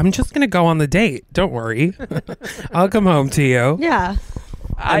be like, I'm just going to go on the date. Don't worry. I'll come home to you. Yeah.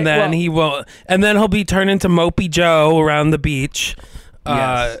 And then he will, and then he'll be turned into Mopey Joe around the beach,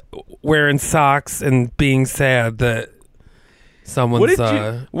 wearing socks and being sad that someone's.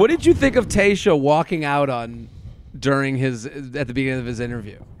 What did you think of Tayshia walking out on during at the beginning of his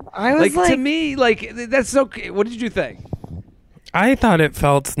interview? I was to me, that's so. What did you think? I thought it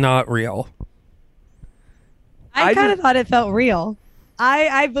felt not real. I kind of thought it felt real.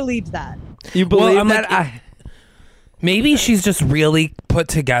 I believed that. You believe that? Maybe she's just really put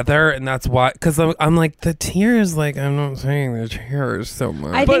together, and that's why. Because I'm the tears. I'm not saying the tears so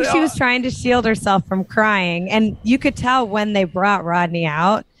much. I think she was trying to shield herself from crying, and you could tell when they brought Rodney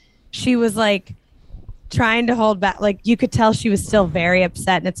out, she was trying to hold back. You could tell she was still very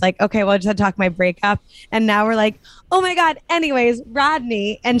upset, and it's okay, well, I just had to talk my breakup, and now we're oh my god. Anyways,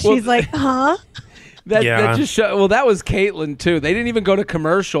 Rodney, and she's huh? That just show. Well, that was Caitlyn too. They didn't even go to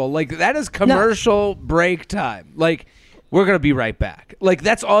commercial. That is commercial break time. We're gonna be right back.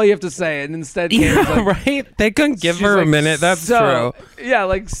 That's all you have to say, and instead, right? They couldn't give her a minute. That's true.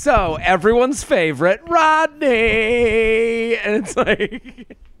 Yeah, so everyone's favorite Rodney, and it's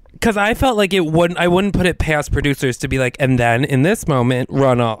because I felt I wouldn't put it past producers to be and then in this moment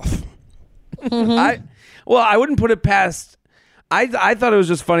run off. Mm-hmm. I wouldn't put it past. I thought it was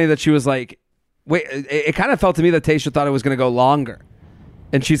just funny that she was wait. It kind of felt to me that Tayshia thought it was going to go longer,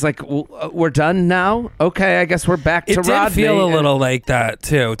 and she's well, we're done now. Okay, I guess we're back to Rodney. It did feel a little like that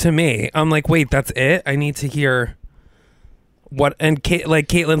too to me. I'm wait, that's it? I need to hear what? And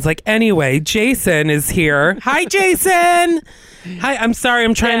Caitlyn's anyway, Jason is here. Hi, Jason. Hi, I'm sorry.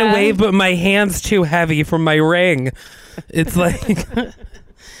 I'm trying to wave, but my hand's too heavy from my ring. It's But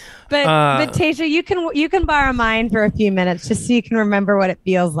Tayshia, you can borrow mine for a few minutes just so you can remember what it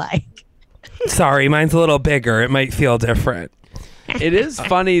feels like. Sorry, mine's a little bigger. It might feel different. It is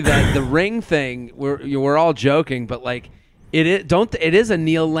funny that the ring thing. We're all joking, but it is a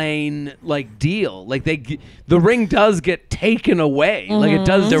Neil Lane deal. The ring does get taken away. It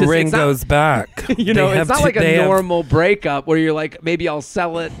does. The ring goes back. It's not a normal breakup where you're maybe I'll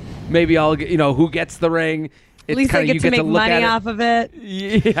sell it, maybe I'll get who gets the ring. At least I get to make money off of it.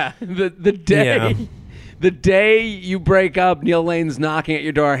 Yeah, the day you break up, Neil Lane's knocking at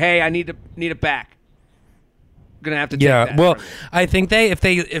your door. Hey, I need it back. I'm gonna have to take that. Well, I think if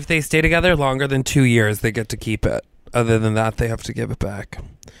they stay together longer than 2 years, they get to keep it. Other than that, they have to give it back.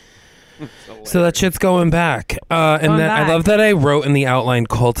 So that shit's going back. I love that I wrote in the outline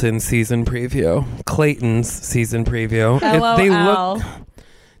Clayton's season preview.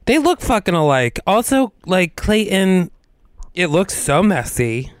 They look fucking alike. Also, Clayton, it looks so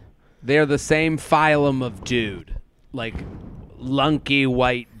messy. They're the same phylum of dude. Lunky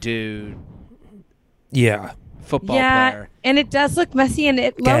white dude. Yeah. Football player. And it does look messy, and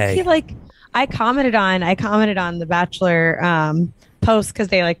it low-key, I commented on the Bachelor post because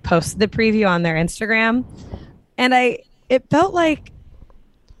they posted the preview on their Instagram, and it felt like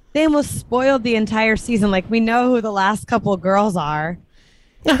they almost spoiled the entire season. We know who the last couple of girls are.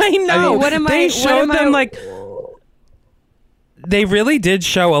 I know. They showed them they really did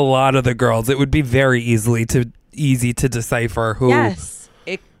show a lot of the girls. It would be very easy to decipher who. Yes.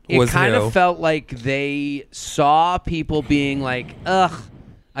 It kind of felt like they saw people being ugh,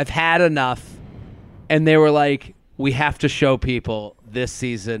 I've had enough. And they were we have to show people this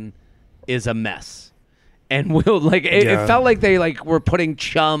season is a mess. And we'll it felt like they were putting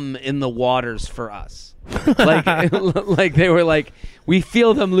chum in the waters for us. They were we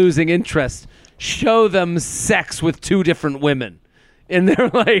feel them losing interest. Show them sex with 2 different women. And they're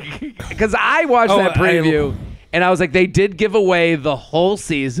like, because I watched that preview, and I was like, they did give away the whole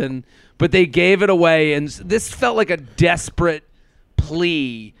season, but they gave it away, and this felt like a desperate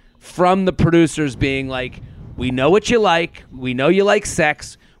plea from the producers being like, we know what you like. We know you like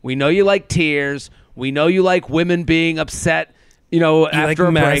sex. We know you like tears. We know you like women being upset, after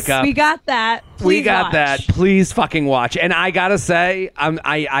a breakup. We got that. We got that. Please fucking watch. And I gotta say, I'm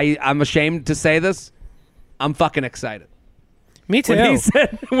ashamed to say this. I'm fucking excited. Me too. When he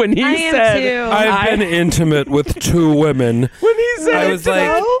said, I've been intimate with 2 women. When he said, I was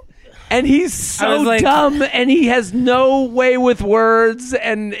like, and he's so dumb, and he has no way with words,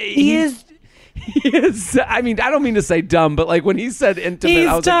 and he is. I mean, I don't mean to say dumb, but like when he said intimate,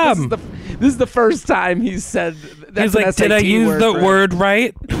 I was dumb. like, this is the first time he said. That's he's like, did I use the word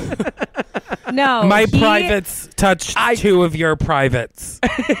right? No, my privates touched 2 of your privates.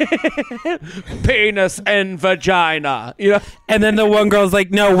 Penis and vagina. And then the one girl's like,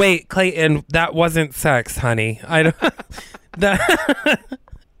 no, wait, Clayton, that wasn't sex, honey. I don't.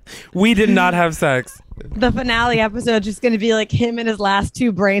 We did not have sex. The finale episode is just going to be like him and his last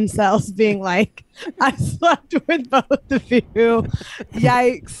 2 brain cells being like, I slept with both of you.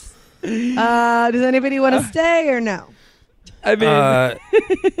 Yikes. Does anybody want to stay or no? I mean,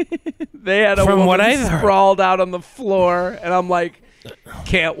 they had a woman sprawled out on the floor, and I'm like,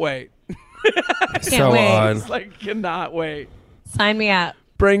 can't wait. Can't wait. It's like, cannot wait. Sign me up.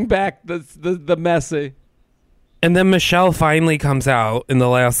 Bring back the messy. And then Michelle finally comes out in the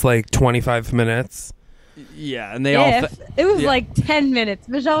last 25 minutes. Yeah, and they it was like 10 minutes.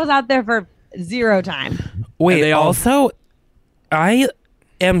 Michelle was out there for 0 time. Wait, I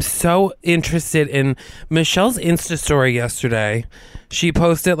am so interested in Michelle's Insta story yesterday. She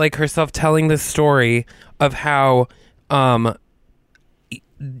posted herself telling the story of how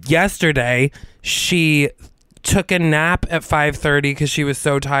yesterday she took a nap at 5:30 because she was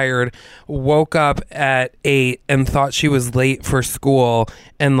so tired, woke up at 8 and thought she was late for school,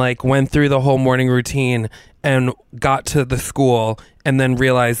 and went through the whole morning routine and got to the school and then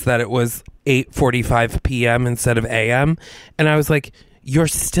realized that it was 8:45 p.m. instead of a.m. And I was like, you're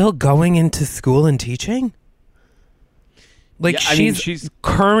still going into school and teaching? She's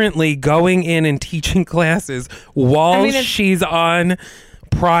currently going in and teaching classes while she's on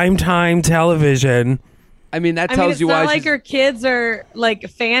primetime television. I mean, that tells you why. It's not like her kids are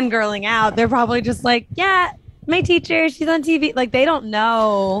fangirling out. They're probably just like, yeah, my teacher, she's on TV. They don't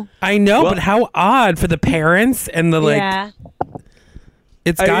know. I know, but how odd for the parents and the Yeah.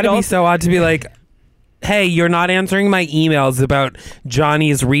 It's got to be so odd to be like, hey, you're not answering my emails about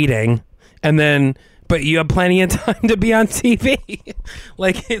Johnny's reading, but you have plenty of time to be on TV.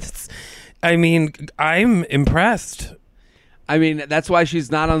 I'm impressed. I mean, that's why she's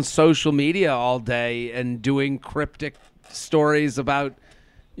not on social media all day and doing cryptic stories about,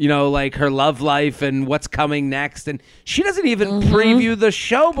 her love life and what's coming next. And she doesn't even preview the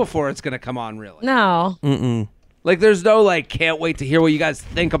show before it's going to come on, really. No. Mm-mm. There's no, can't wait to hear what you guys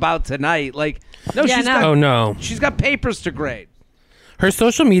think about tonight. She's got papers to grade. Her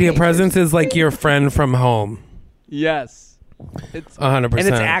social media presence is like your friend from home. Yes. It's 100%. And it's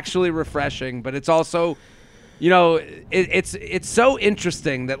actually refreshing, but it's also... it's so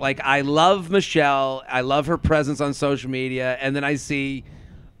interesting that I love Michelle. I love her presence on social media. And then I see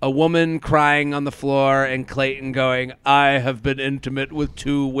a woman crying on the floor and Clayton going, I have been intimate with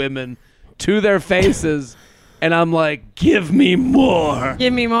 2 women to their faces. And I'm like, give me more.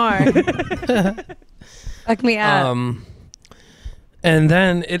 Give me more. Fuck me up. And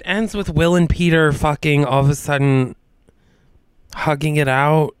then it ends with Will and Peter fucking all of a sudden hugging it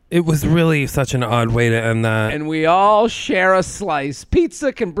out. It was really such an odd way to end that. And we all share a slice.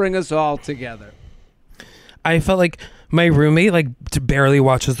 Pizza can bring us all together. I felt like my roommate barely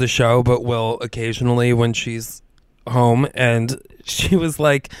watches the show, but will occasionally when she's home. And she was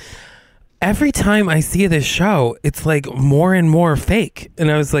like, every time I see this show, it's more and more fake.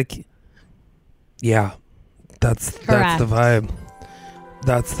 And I was like, yeah, that's the vibe.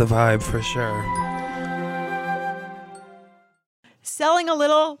 That's the vibe for sure. Selling a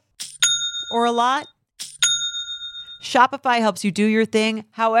little or a lot? Shopify helps you do your thing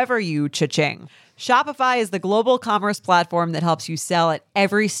however you cha-ching. Shopify is the global commerce platform that helps you sell at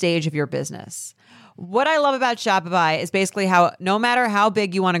every stage of your business. What I love about Shopify is basically how no matter how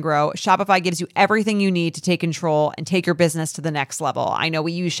big you want to grow, Shopify gives you everything you need to take control and take your business to the next level. I know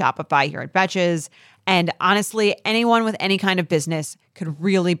we use Shopify here at Betches, and honestly, anyone with any kind of business could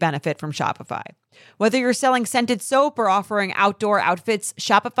really benefit from Shopify. Whether you're selling scented soap or offering outdoor outfits,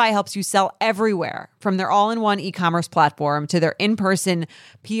 Shopify helps you sell everywhere, from their all-in-one e-commerce platform to their in-person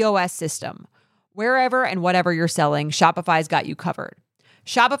POS system. Wherever and whatever you're selling, Shopify's got you covered.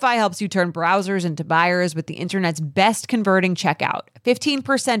 Shopify helps you turn browsers into buyers with the internet's best converting checkout,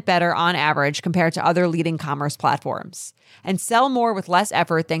 15% better on average compared to other leading commerce platforms. And sell more with less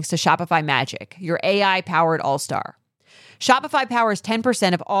effort thanks to Shopify Magic, your AI-powered all-star. Shopify powers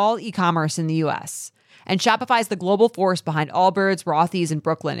 10% of all e-commerce in the US. And Shopify is the global force behind Allbirds, Rothy's, and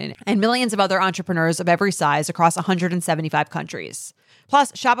Brooklinen, and millions of other entrepreneurs of every size across 175 countries.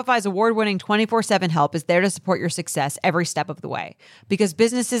 Plus, Shopify's award-winning 24/7 help is there to support your success every step of the way. Because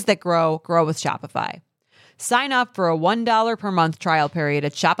businesses that grow, grow with Shopify. Sign up for a $1 per month trial period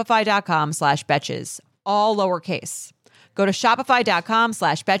at shopify.com/betches, all lowercase. Go to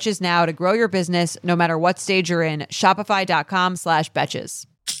shopify.com/betches now to grow your business no matter what stage you're in. Shopify.com/betches.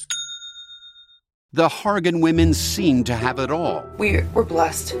 The Hargan women seemed to have it all. We're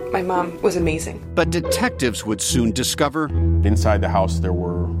blessed. My mom was amazing. But detectives would soon discover inside the house there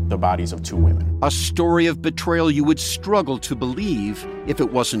were the bodies of 2 women. A story of betrayal you would struggle to believe if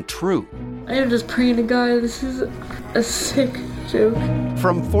it wasn't true. I am just praying to God, this is a sick joke.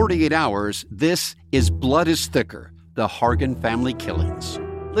 From 48 Hours, this is Blood is Thicker, The Hargan Family Killings.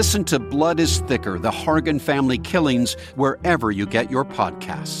 Listen to Blood is Thicker, The Hargan Family Killings wherever you get your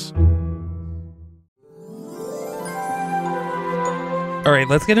podcasts. All right,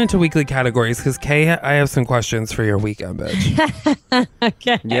 let's get into weekly categories because Kay, I have some questions for your weekend, bitch.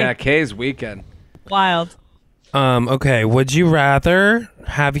 Okay. Yeah, Kay's weekend. Wild. Okay, would you rather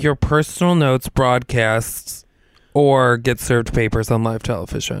have your personal notes broadcasts or get served papers on live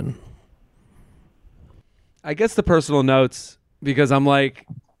television? I guess the personal notes, because I'm like,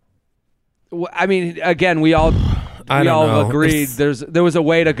 I mean, again, we all agreed there was a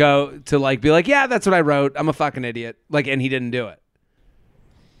way to go to like be like, yeah, that's what I wrote. I'm a fucking idiot. Like, and he didn't do it.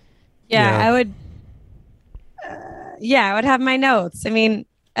 Yeah, I would. I would have my notes. I mean,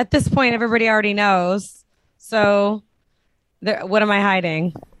 at this point, everybody already knows. So, what am I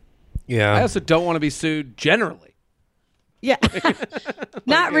hiding? Yeah. I also don't want to be sued generally. Yeah.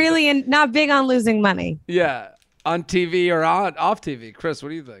 Not really, and not big on losing money. Yeah, on TV or off TV. Chris, what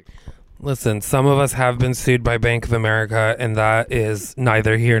do you think? Listen, some of us have been sued by Bank of America, and that is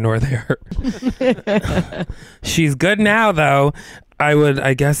neither here nor there. She's good now, though.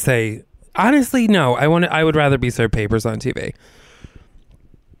 I guess say, honestly, no. I would rather be served papers on TV.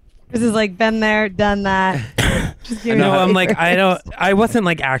 This is like been there, done that. Just give me No, the I'm like, papers. I wasn't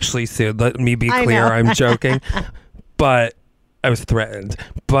like actually sued. Let me be clear. I'm joking, but I was threatened.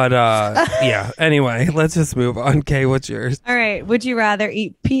 But yeah. Anyway, let's just move on. Kay, what's yours? All right. Would you rather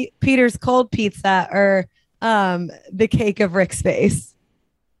eat Peter's cold pizza or the cake of Rick's face?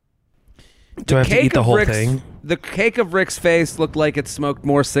 Do I have to eat the whole thing? The cake of Rick's face looked like it smoked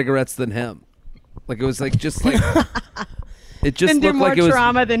more cigarettes than him. Like it was like just like it just Been looked through more like it was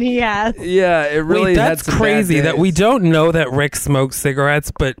trauma than he has. Yeah, it really. Wait, that's had some crazy bad that we days. don't know that Rick smokes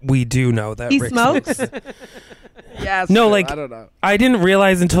cigarettes, but we do know that He Rick smokes? Yeah, No, true. like I don't know. I didn't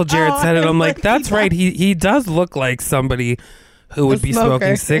realize until Jared said it. I'm like, like, that's he right. He does look like somebody who would be smoker.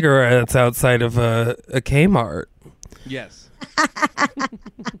 smoking cigarettes outside of a Kmart. Yes.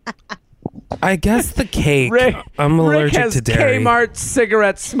 I guess the cake. Rick, I'm allergic Rick has to dairy. Kmart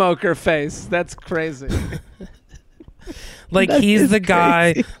cigarette smoker face. That's crazy. Like That he's is the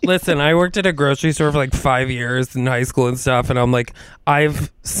guy. crazy. Listen, I worked at a grocery store for like 5 years in high school and stuff, and I'm like,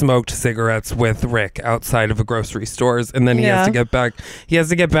 I've smoked cigarettes with Rick outside of a grocery stores, and then he has Yeah. to get back. He has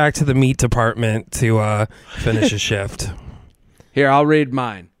to get back to the meat department to finish a shift. Here, I'll read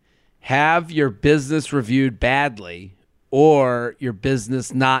mine. Have your business reviewed badly or your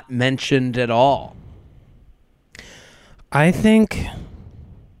business not mentioned at all. I think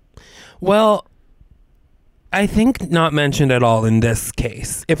not mentioned at all in this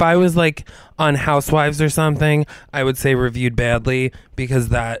case. If I was like on Housewives or something, I would say reviewed badly because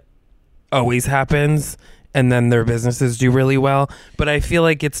that always happens and then their businesses do really well. But I feel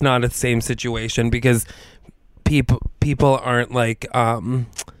like it's not the same situation because people aren't like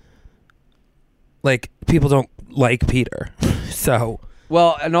people don't like Peter. So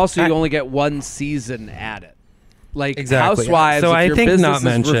Well, and also you only get one season at it. Like Exactly. Housewives, So if I your think business not is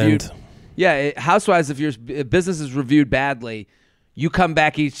mentioned. reviewed- Housewives, if your business is reviewed badly, you come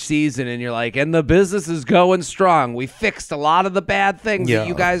back each season and you're like, and the business is going strong. We fixed a lot of the bad things that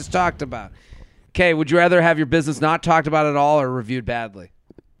you guys talked about. Okay, would you rather have your business not talked about at all or reviewed badly?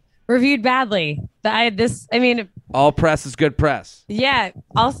 Reviewed badly. All press is good press. Yeah.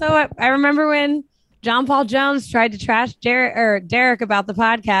 Also, I remember when John Paul Jones tried to trash Derek about the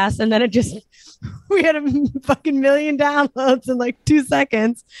podcast, and then we had a fucking million downloads in like 2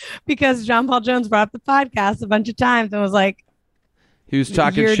 seconds because John Paul Jones brought up the podcast a bunch of times and was like, He was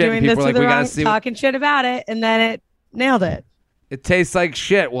talking You're shit, doing and this people were with like, the "We gotta wrong, see." talking shit about it, and then it nailed it. It tastes like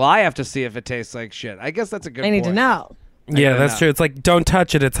shit. Well, I have to see if it tastes like shit. I guess that's a good. I need to point. know. Yeah, that's know. true. It's like, don't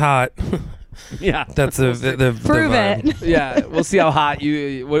touch it. It's hot. Yeah, That's the Prove vibe. it. yeah. We'll see how hot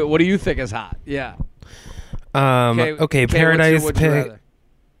you. What do you think is hot? Yeah. Okay, Kay, Paradise would you Pick. rather?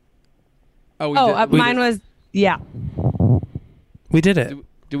 Oh, we did. Mine was We did it.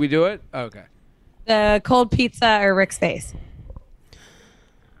 Do we do it? Okay. the cold pizza or Rick's face.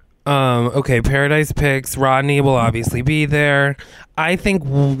 Okay, Paradise picks. Rodney will obviously be there. I think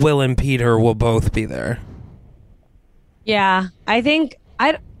Will and Peter will both be there. Yeah, I think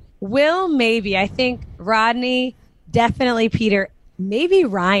Will maybe. I think Rodney, definitely Peter, maybe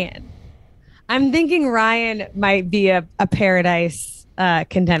Ryan. I'm thinking Ryan might be a Paradise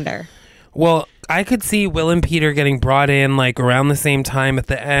contender. Well, I could see Will and Peter getting brought in like around the same time at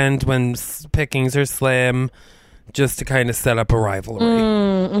the end when pickings are slim, just to kind of set up a rivalry.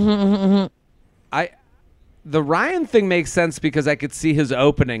 The Ryan thing makes sense because I could see his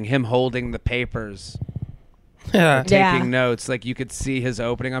opening, him holding the papers, Yeah. taking notes. Like you could see his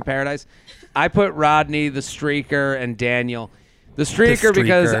opening on Paradise. I put Rodney, the streaker, and Daniel. The streaker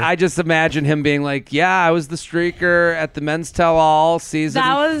because I just imagine him being like, "Yeah, I was the streaker at the Men's Tell All season.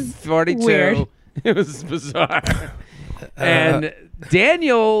 That was 42. weird. It was bizarre." And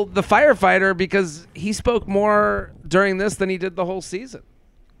Daniel, the firefighter, because he spoke more during this than he did the whole season.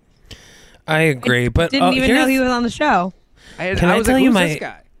 I agree, but Didn't even know here's- he was on the show. Can I was tell like, you "Who's my this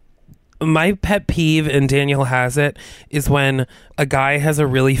guy?" my pet peeve, and Daniel has it, is when a guy has a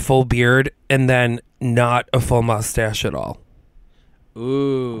really full beard and then not a full mustache at all.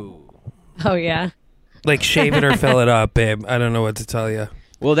 Ooh. Oh yeah. Like shave it or fill it up, babe. I don't know what to tell you.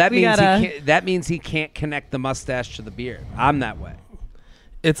 Well, that We means gotta- that means he can't connect the mustache to the beard. I'm that way.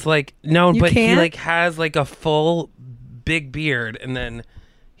 It's like no, You but he can't? like has like a full big beard, and then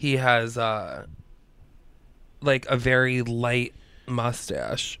he has like a very light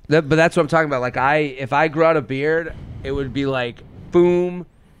mustache. But that's what I'm talking about. Like if I grew out a beard, it would be like boom,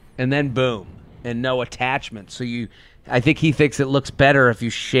 and then boom, and no attachment. So I think he thinks it looks better if you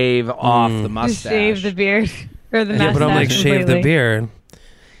shave off the Just mustache. shave the beard or the Yeah, mustache. but I'm like shave the completely. beard.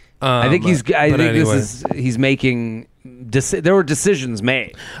 I think but anyway. he's making. There were decisions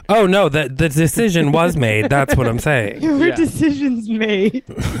made. Oh no, the decision was made. That's what I'm saying. There were Yeah. decisions made.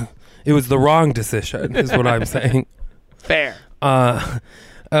 It was the wrong decision, is what I'm saying. Fair.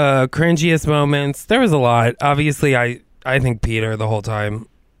 Cringiest moments. There was a lot. Obviously, I think Peter the whole time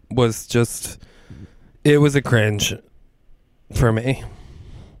was just. It was a cringe for me.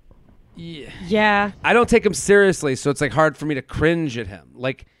 Yeah. I don't take him seriously, so it's like hard for me to cringe at him.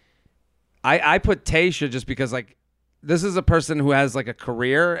 Like I put Tayshia just because like this is a person who has like a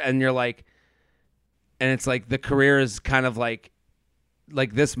career, and you're like, and it's like the career is kind of like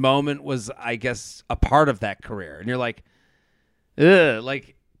this moment was, I guess, a part of that career, and you're like, ugh,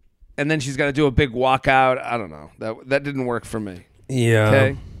 like, and then she's got to do a big walkout. I don't know, that didn't work for me. Yeah.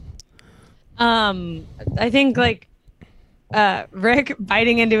 Okay. I think like Rick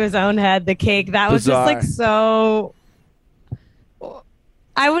biting into his own head, the cake, that was just like Bizarre. so.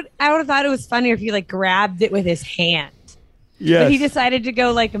 I would have thought it was funnier if he like grabbed it with his hand. Yeah. But he decided to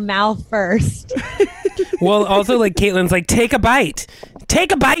go like mouth first. Well, also like Caitlin's like, take a bite,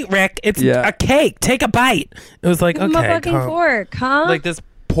 Rick. It's Yeah. a cake. Take a bite. It was like, Give him a okay, fucking calm. fork, huh? Like this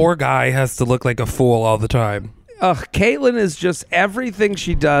poor guy has to look like a fool all the time. Ugh, Caitlyn is just everything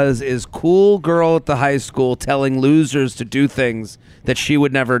she does is cool girl at the high school telling losers to do things that she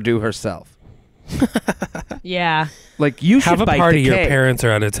would never do herself. yeah. Like you should Have a bite party. the Your cake. parents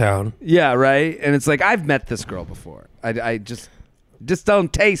are out of town. Yeah, right. And it's like I've met this girl before. I just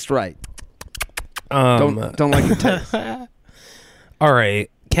don't taste right. Don't like the taste. All right,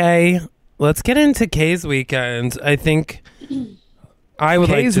 Kay. Let's get into Kay's weekend. I think I would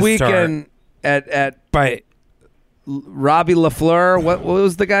Kay's like to weekend start at by. Robbie LaFleur. What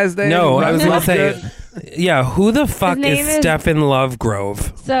was the guy's name? No, I was Robbie gonna LaFleur? say, yeah. Who the fuck name is is- Stephen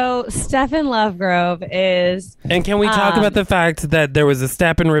Lovegrove? So Stephen Lovegrove is And can we talk about the fact that there was a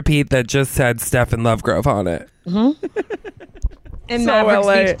step and repeat that just said Stephen Lovegrove on it? in So Maverick's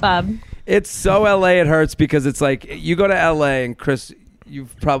LA. Beach Club. It's so LA it hurts because it's like you go to LA and Chris,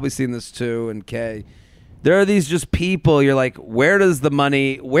 you've probably seen this too, and Kay. There are these just people. You're like, where's the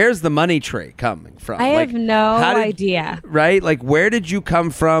money tree coming from? I Like, have no how did- idea. Right? Like, where did you come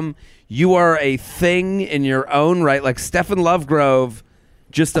from? You are a thing in your own right. Like Stephen Lovegrove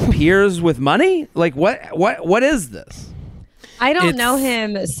just appears with money. Like what is this? I don't It's- know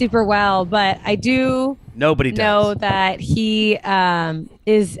him super well, but I do Nobody does. know that he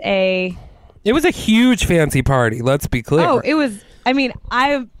is a. It was a huge fancy party. Let's be clear. Oh, it was I mean,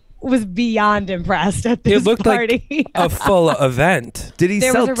 I was beyond impressed at this It looked party. like a full event. Did he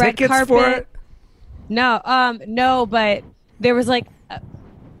There sell was a red tickets for carpet. it? No, but there was like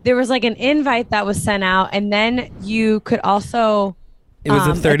an invite that was sent out, and then you could also It was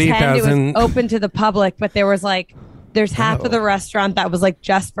a attend. It 30,000. was open to the public, but there's half of the restaurant that was like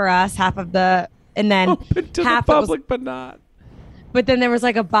just for us, half of the, and then Open to half the it was- public, but not. but then there was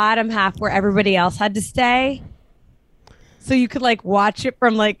like a bottom half where everybody else had to stay. So you could like watch it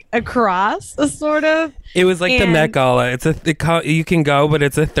from like across, sort of. It was like the And- Met Gala. You can go, but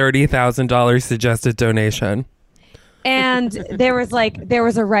it's a $30,000 suggested donation. And there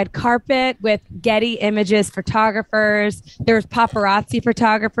was a red carpet with Getty Images photographers. There was paparazzi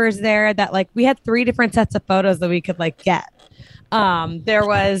photographers there that like we had 3 different sets of photos that we could like get. There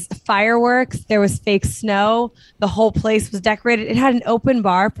was fireworks. There was fake snow. The whole place was decorated. It had an open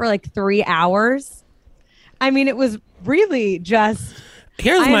bar for like 3 hours. I mean, it was really just.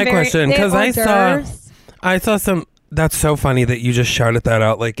 Here's my question, because I saw some. That's so funny that you just shouted that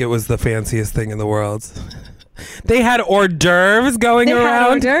out like it was the fanciest thing in the world. They had hors d'oeuvres going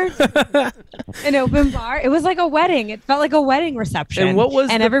around. An open bar. It was like a wedding. It felt like a wedding reception. And what was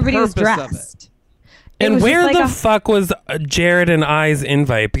the everybody was purpose of it? dressed. It And was where just the like fuck was Jared and I's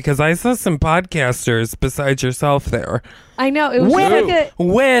invite? Because I saw some podcasters besides yourself there. I know. It was just like a.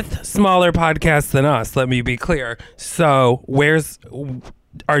 With smaller podcasts than us, let me be clear. So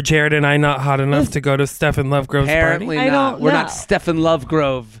are Jared and I not hot enough to go to Stephen Lovegrove's Apparently party? I not. don't We're know. not Stephen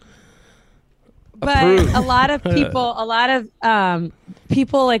Lovegrove. But approved. a lot of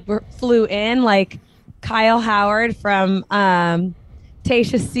people like flew in, like Kyle Howard from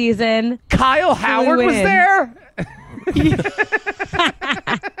Tayshia's season. Kyle Howard was in. there?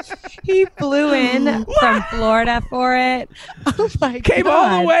 He flew in from Florida for it. Oh my god! Came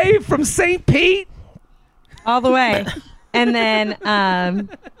all the way from St. Pete? all the way. And then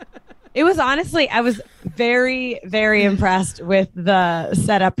it was honestly, I was very, very impressed with the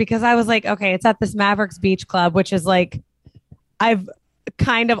setup because I was like, okay, it's at this Mavericks Beach Club, which is like, I've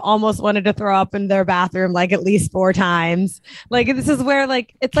kind of almost wanted to throw up in their bathroom like at least 4 times. Like this is where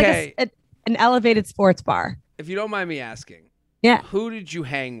like, it's like an elevated sports bar. If you don't mind me asking. Yeah. Who did you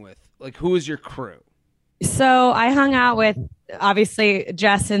hang with? Like, who was your crew? So I hung out with obviously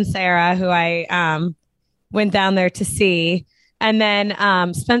Jess and Sarah, who I went down there to see. And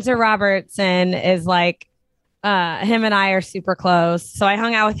then Spencer Robertson is like, him and I are super close. So I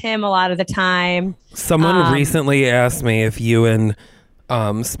hung out with him a lot of the time. Someone recently asked me if you and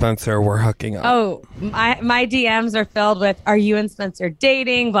Spencer were hooking up. Oh, my DMs are filled with, are you and Spencer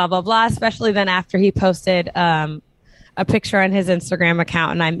dating? Blah, blah, blah. Especially then after he posted a picture on his Instagram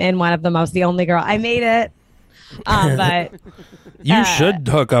account and I'm in one of them. I was the only girl. I made it. But you should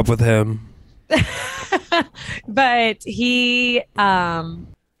hook up with him. But he, I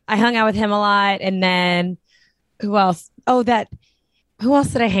hung out with him a lot. And then who else? Who else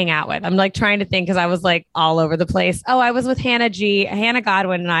did I hang out with? I'm like trying to think because I was like all over the place. Oh, I was with Hannah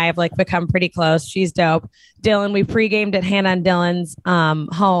Godwin and I have like become pretty close. She's dope. Dylan, we pre-gamed at Hannah and Dylan's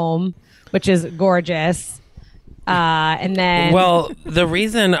home, which is gorgeous. And then well, the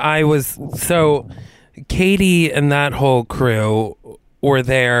reason I was Katie and that whole crew were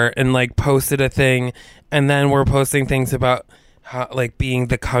there and like posted a thing, and then we're posting things about how, like being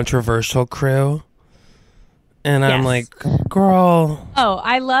the controversial crew. And I'm like, girl. Oh,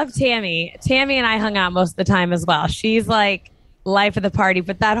 I love Tammy. Tammy and I hung out most of the time as well. She's like life of the party.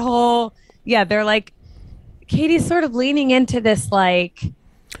 But that whole, they're like, Katie's sort of leaning into this like.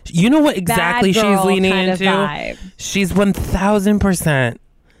 You know what exactly she's leaning into? Vibe. She's 1000%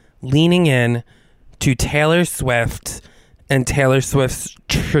 leaning in to Taylor Swift and Taylor Swift's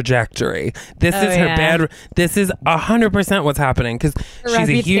trajectory. This is her bad. This is 100% what's happening because she's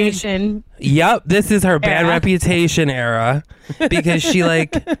a huge. Yep, this is her bad reputation era because she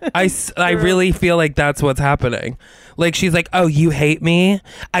like I really feel like that's what's happening. Like she's like, oh, you hate me?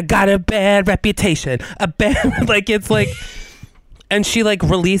 I got a bad reputation. A bad like it's like, and she like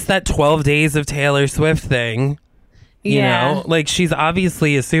released that 12 Days of Taylor Swift thing. You know, like she's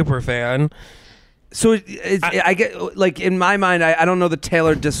obviously a super fan. So I get like in my mind, I don't know the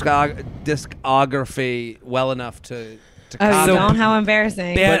Taylor discography well enough to comment. Don't, how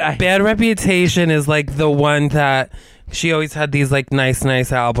embarrassing. Bad Reputation is like the one that she always had these like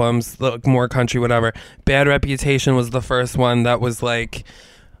nice albums, like more country, whatever. Bad Reputation was the first one that was like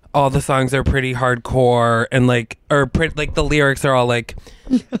all the songs are pretty hardcore and like the lyrics are all like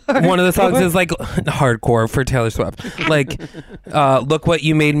one of the songs is like hardcore for Taylor Swift. Like Look What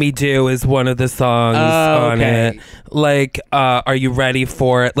You Made Me Do is one of the songs on it. Like Are You Ready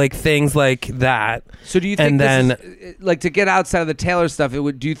For It? Like things like that. So do you think like to get outside of the Taylor stuff,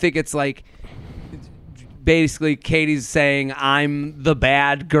 do you think it's like basically Katie's saying I'm the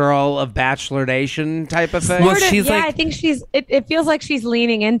bad girl of Bachelor Nation type of thing? Well, she's like, I think it feels like she's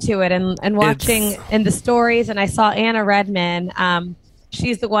leaning into it and watching in the stories. And I saw Anna Redman.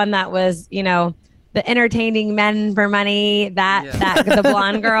 She's the one that was, you know, the entertaining men for money, that the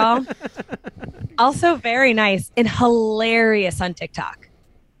blonde girl. Also very nice and hilarious on TikTok.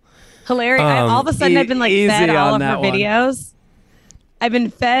 Hilarious. All of a sudden I've been like fed all of her videos. I've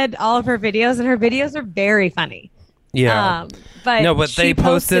been fed all of her videos, and her videos are very funny. Yeah. But they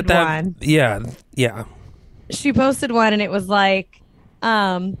posted that. One. Yeah. She posted one, and it was like,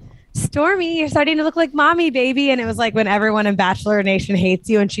 Stormy, you're starting to look like mommy, baby. And it was like when everyone in Bachelor Nation hates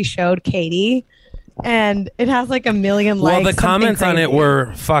you, and she showed Katie. And it has like 1 million likes. Well, the comments on it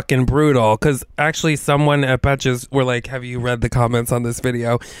were fucking brutal because actually someone at Betches were like, have you read the comments on this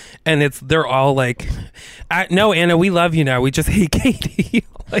video? And they're all like, no, Anna, we love you now. We just hate Katie.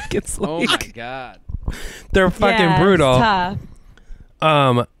 Like it's like, oh my God. They're fucking brutal. It's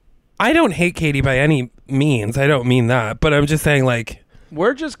tough. I don't hate Katie by any means. I don't mean that. But I'm just saying like,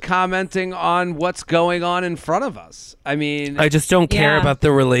 we're just commenting on what's going on in front of us. I mean, I just don't care about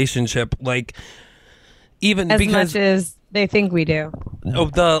the relationship. Like, even as because much as they think we do.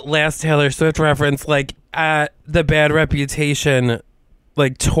 Of the last Taylor Swift reference, like at the Bad Reputation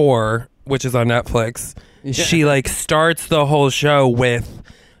like tour, which is on Netflix, she like starts the whole show with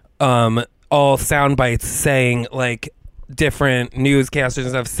all sound bites saying like different newscasters and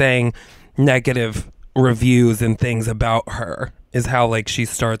stuff saying negative reviews and things about her is how like she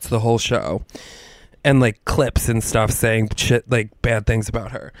starts the whole show. And like clips and stuff saying shit like bad things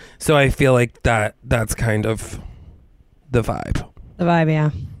about her. So I feel like that's kind of the vibe. The vibe, yeah.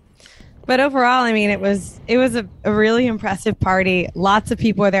 But overall, I mean, it was a really impressive party. Lots of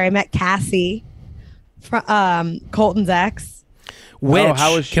people were there. I met Cassie, from Colton's ex. Which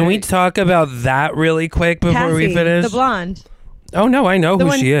how was she? Can we talk about that really quick before Cassie, we finish? the blonde. Oh no, I know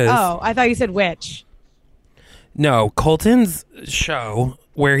who she is. Oh, I thought you said which. No, Colton's show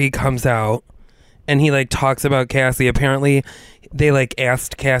where he comes out. And he like talks about Cassie. Apparently, they like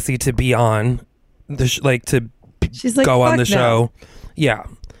asked Cassie to be on the She's like, go on the no. show. Yeah,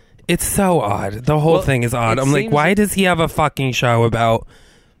 it's so odd. The whole thing is odd. I'm like, why does he have a fucking show about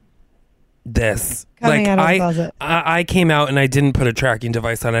this? Coming like out of the closet. I came out and I didn't put a tracking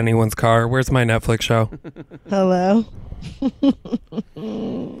device on anyone's car. Where's my Netflix show? Hello.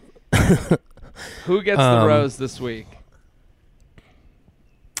 Who gets the rose this week?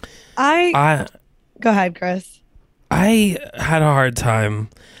 Go ahead, Chris. I had a hard time.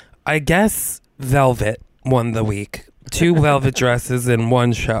 I guess Velvet won the week. 2 Velvet dresses in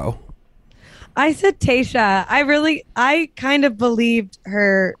one show. I said Tayshia. I kind of believed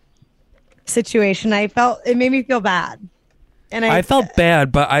her situation. It made me feel bad. And I felt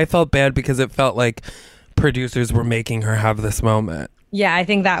bad, but I felt bad because it felt like producers were making her have this moment. Yeah, I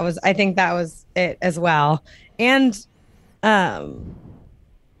think that was it as well. And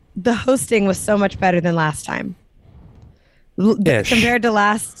the hosting was so much better than last time. Compared to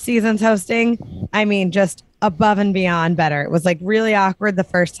last season's hosting, I mean, just above and beyond better. It was like really awkward the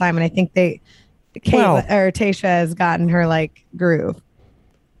first time, and I think Tayshia has gotten her like groove.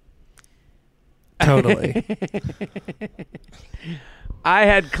 Totally. I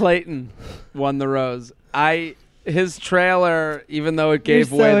had Clayton won the rose. His trailer, even though it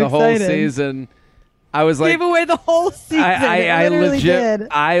gave away the whole season, I was like, gave away the whole season.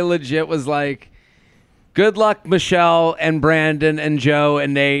 I legit was like, good luck, Michelle and Brandon and Joe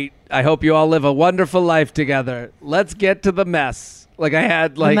and Nate. I hope you all live a wonderful life together. Let's get to the mess. Like I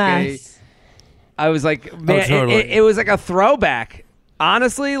had like I was like, man, totally. it was like a throwback.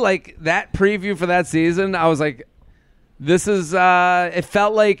 Honestly, like that preview for that season, I was like, this is, it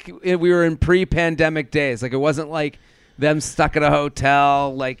felt like we were in pre-pandemic days. Like it wasn't like them stuck at a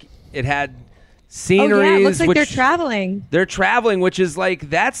hotel. Like it had scenery. Oh, yeah, it looks like they're traveling. They're traveling, which is like,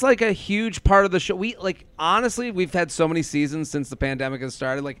 that's like a huge part of the show. We like, honestly, we've had so many seasons since the pandemic has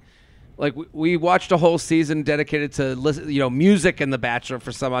started. Like we watched a whole season dedicated to music in The Bachelor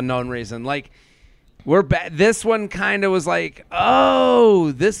for some unknown reason. Like this one kind of was like,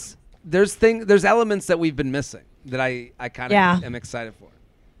 oh, there's elements that we've been missing that I kind of am excited for.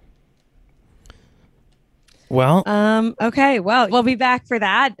 Well, okay. Well, we'll be back for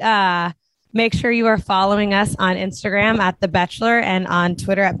that. Make sure you are following us on Instagram at The Bachelor and on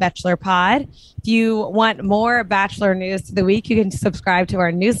Twitter at BachelorPod. If you want more Bachelor news of the week, you can subscribe to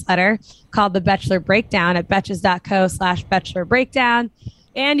our newsletter called The Bachelor Breakdown at betches.co/Bachelor Breakdown.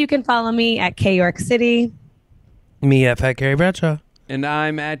 And you can follow me at K York City. Me at Fat Carrie Bradshaw. And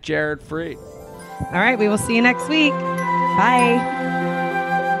I'm at Jared Free. All right, we will see you next week. Bye.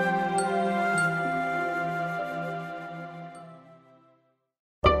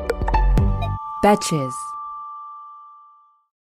 Betches.